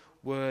final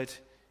word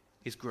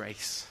is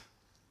grace.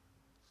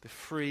 The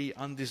free,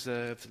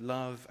 undeserved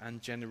love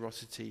and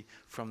generosity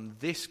from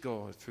this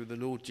God through the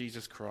Lord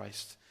Jesus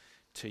Christ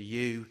to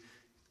you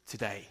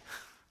today.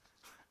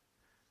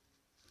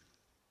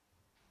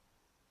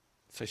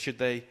 So should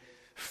they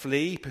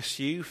flee,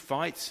 pursue,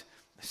 fight,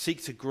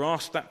 seek to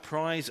grasp that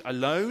prize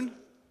alone,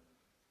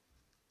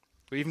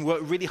 or even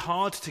work really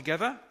hard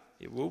together?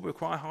 It will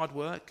require hard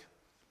work.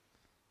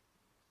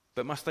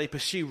 But must they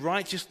pursue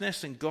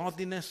righteousness and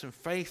godliness and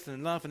faith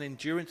and love and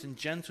endurance and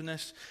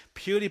gentleness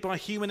purely by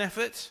human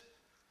effort?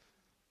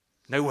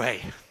 No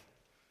way.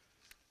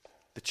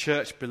 The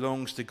church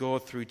belongs to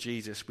God through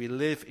Jesus. We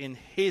live in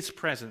his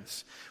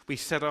presence. We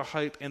set our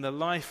hope in the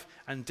life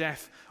and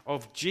death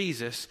of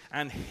Jesus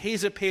and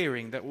his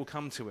appearing that will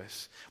come to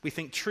us. We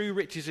think true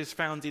riches is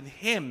found in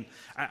him.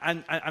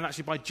 And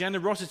actually by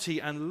generosity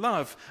and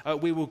love,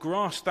 we will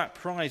grasp that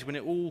prize when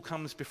it all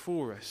comes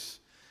before us.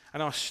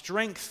 And our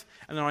strength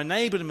and our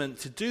enablement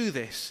to do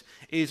this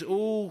is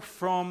all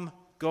from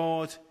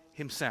God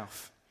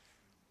himself.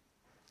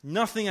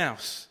 Nothing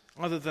else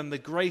other than the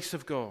grace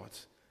of God,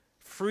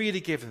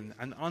 freely given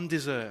and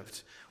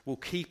undeserved, will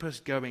keep us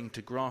going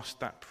to grasp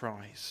that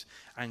prize.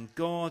 And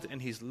God in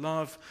his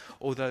love,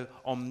 although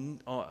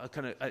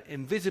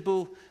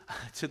invisible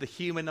to the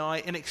human eye,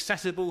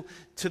 inaccessible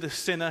to the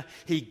sinner,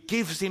 he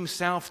gives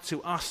himself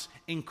to us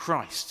in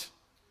Christ.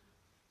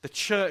 The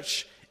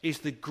church is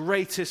the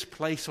greatest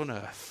place on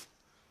earth.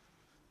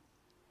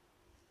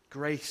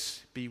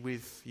 Grace be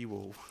with you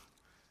all,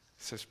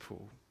 says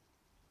Paul.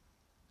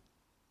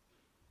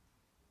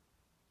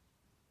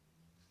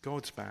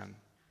 God's ban,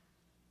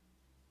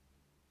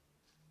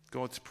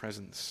 God's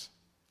presence,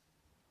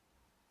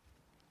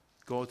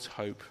 God's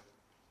hope,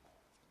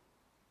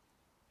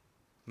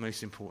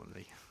 most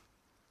importantly,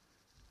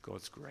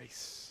 God's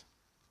grace.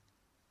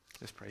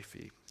 Let's pray for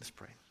you. Let's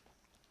pray.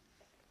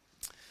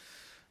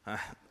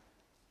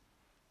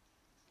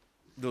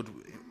 Lord,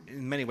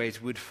 in many ways,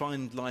 we would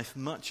find life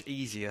much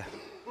easier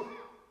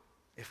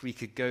if we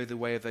could go the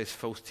way of those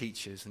false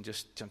teachers and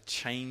just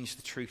change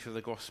the truth of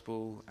the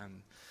gospel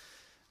and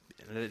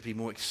let it be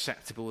more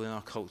acceptable in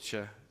our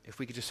culture. If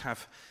we could just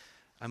have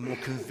a more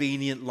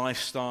convenient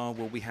lifestyle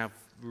where we have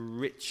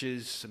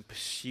riches and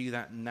pursue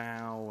that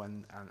now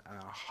and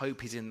our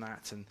hope is in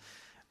that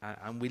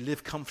and we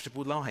live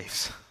comfortable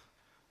lives.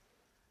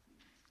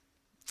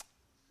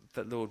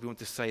 That, Lord, we want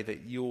to say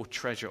that your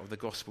treasure of the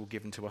gospel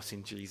given to us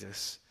in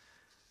Jesus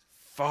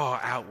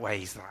far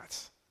outweighs that.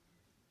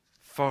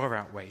 Far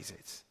outweighs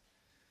it.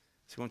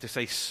 So we want to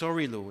say,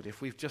 sorry, Lord, if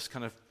we've just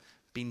kind of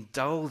been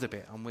dulled a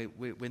bit and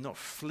we're not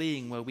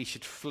fleeing where we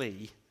should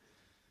flee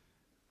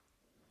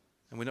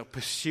and we're not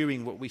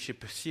pursuing what we should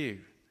pursue.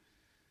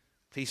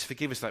 Please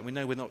forgive us that. We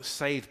know we're not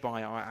saved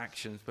by our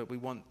actions, but we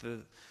want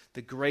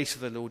the grace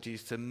of the Lord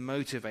Jesus to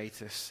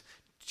motivate us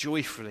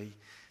joyfully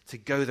to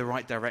go the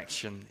right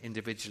direction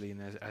individually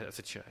and as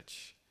a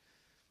church.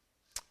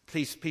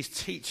 Please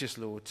teach us,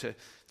 Lord, to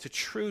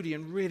truly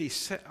and really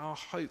set our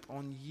hope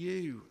on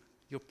you,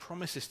 your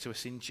promises to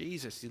us in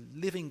Jesus, the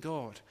living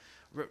God,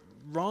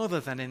 rather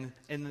than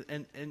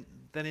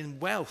in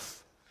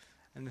wealth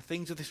and the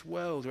things of this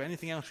world or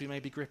anything else we may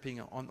be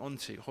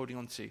holding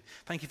on to.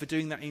 Thank you for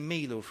doing that in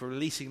me, Lord, for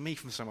releasing me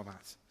from some of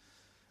that.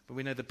 But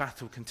we know the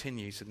battle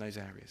continues in those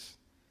areas.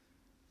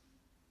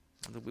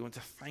 And Lord, we want to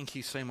thank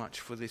you so much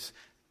for this,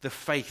 the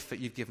faith that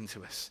you've given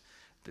to us,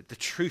 the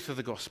truth of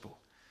the gospel.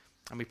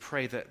 And we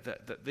pray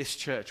that this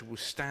church will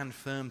stand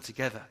firm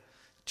together,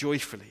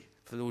 joyfully,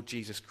 for the Lord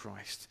Jesus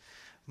Christ.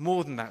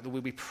 More than that,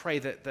 Lord, we pray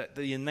that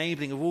the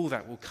enabling of all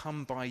that will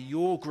come by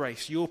your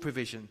grace, your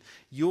provision,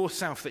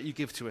 yourself that you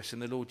give to us in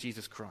the Lord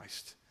Jesus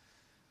Christ.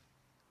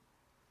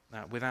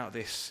 Now, without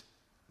this,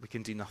 we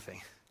can do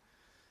nothing.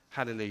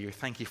 Hallelujah.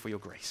 Thank you for your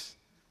grace.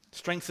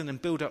 Strengthen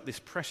and build up this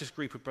precious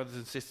group of brothers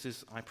and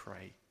sisters, I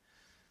pray.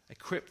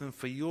 Equip them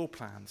for your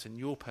plans and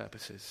your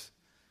purposes.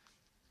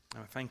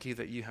 And I thank you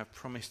that you have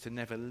promised to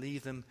never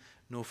leave them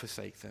nor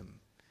forsake them,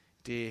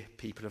 dear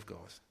people of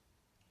God.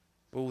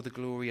 All the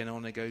glory and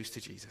honor goes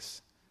to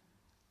Jesus.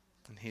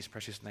 In his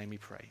precious name we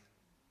pray.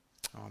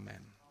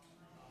 Amen.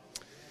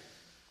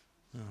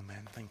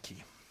 Amen. Thank you.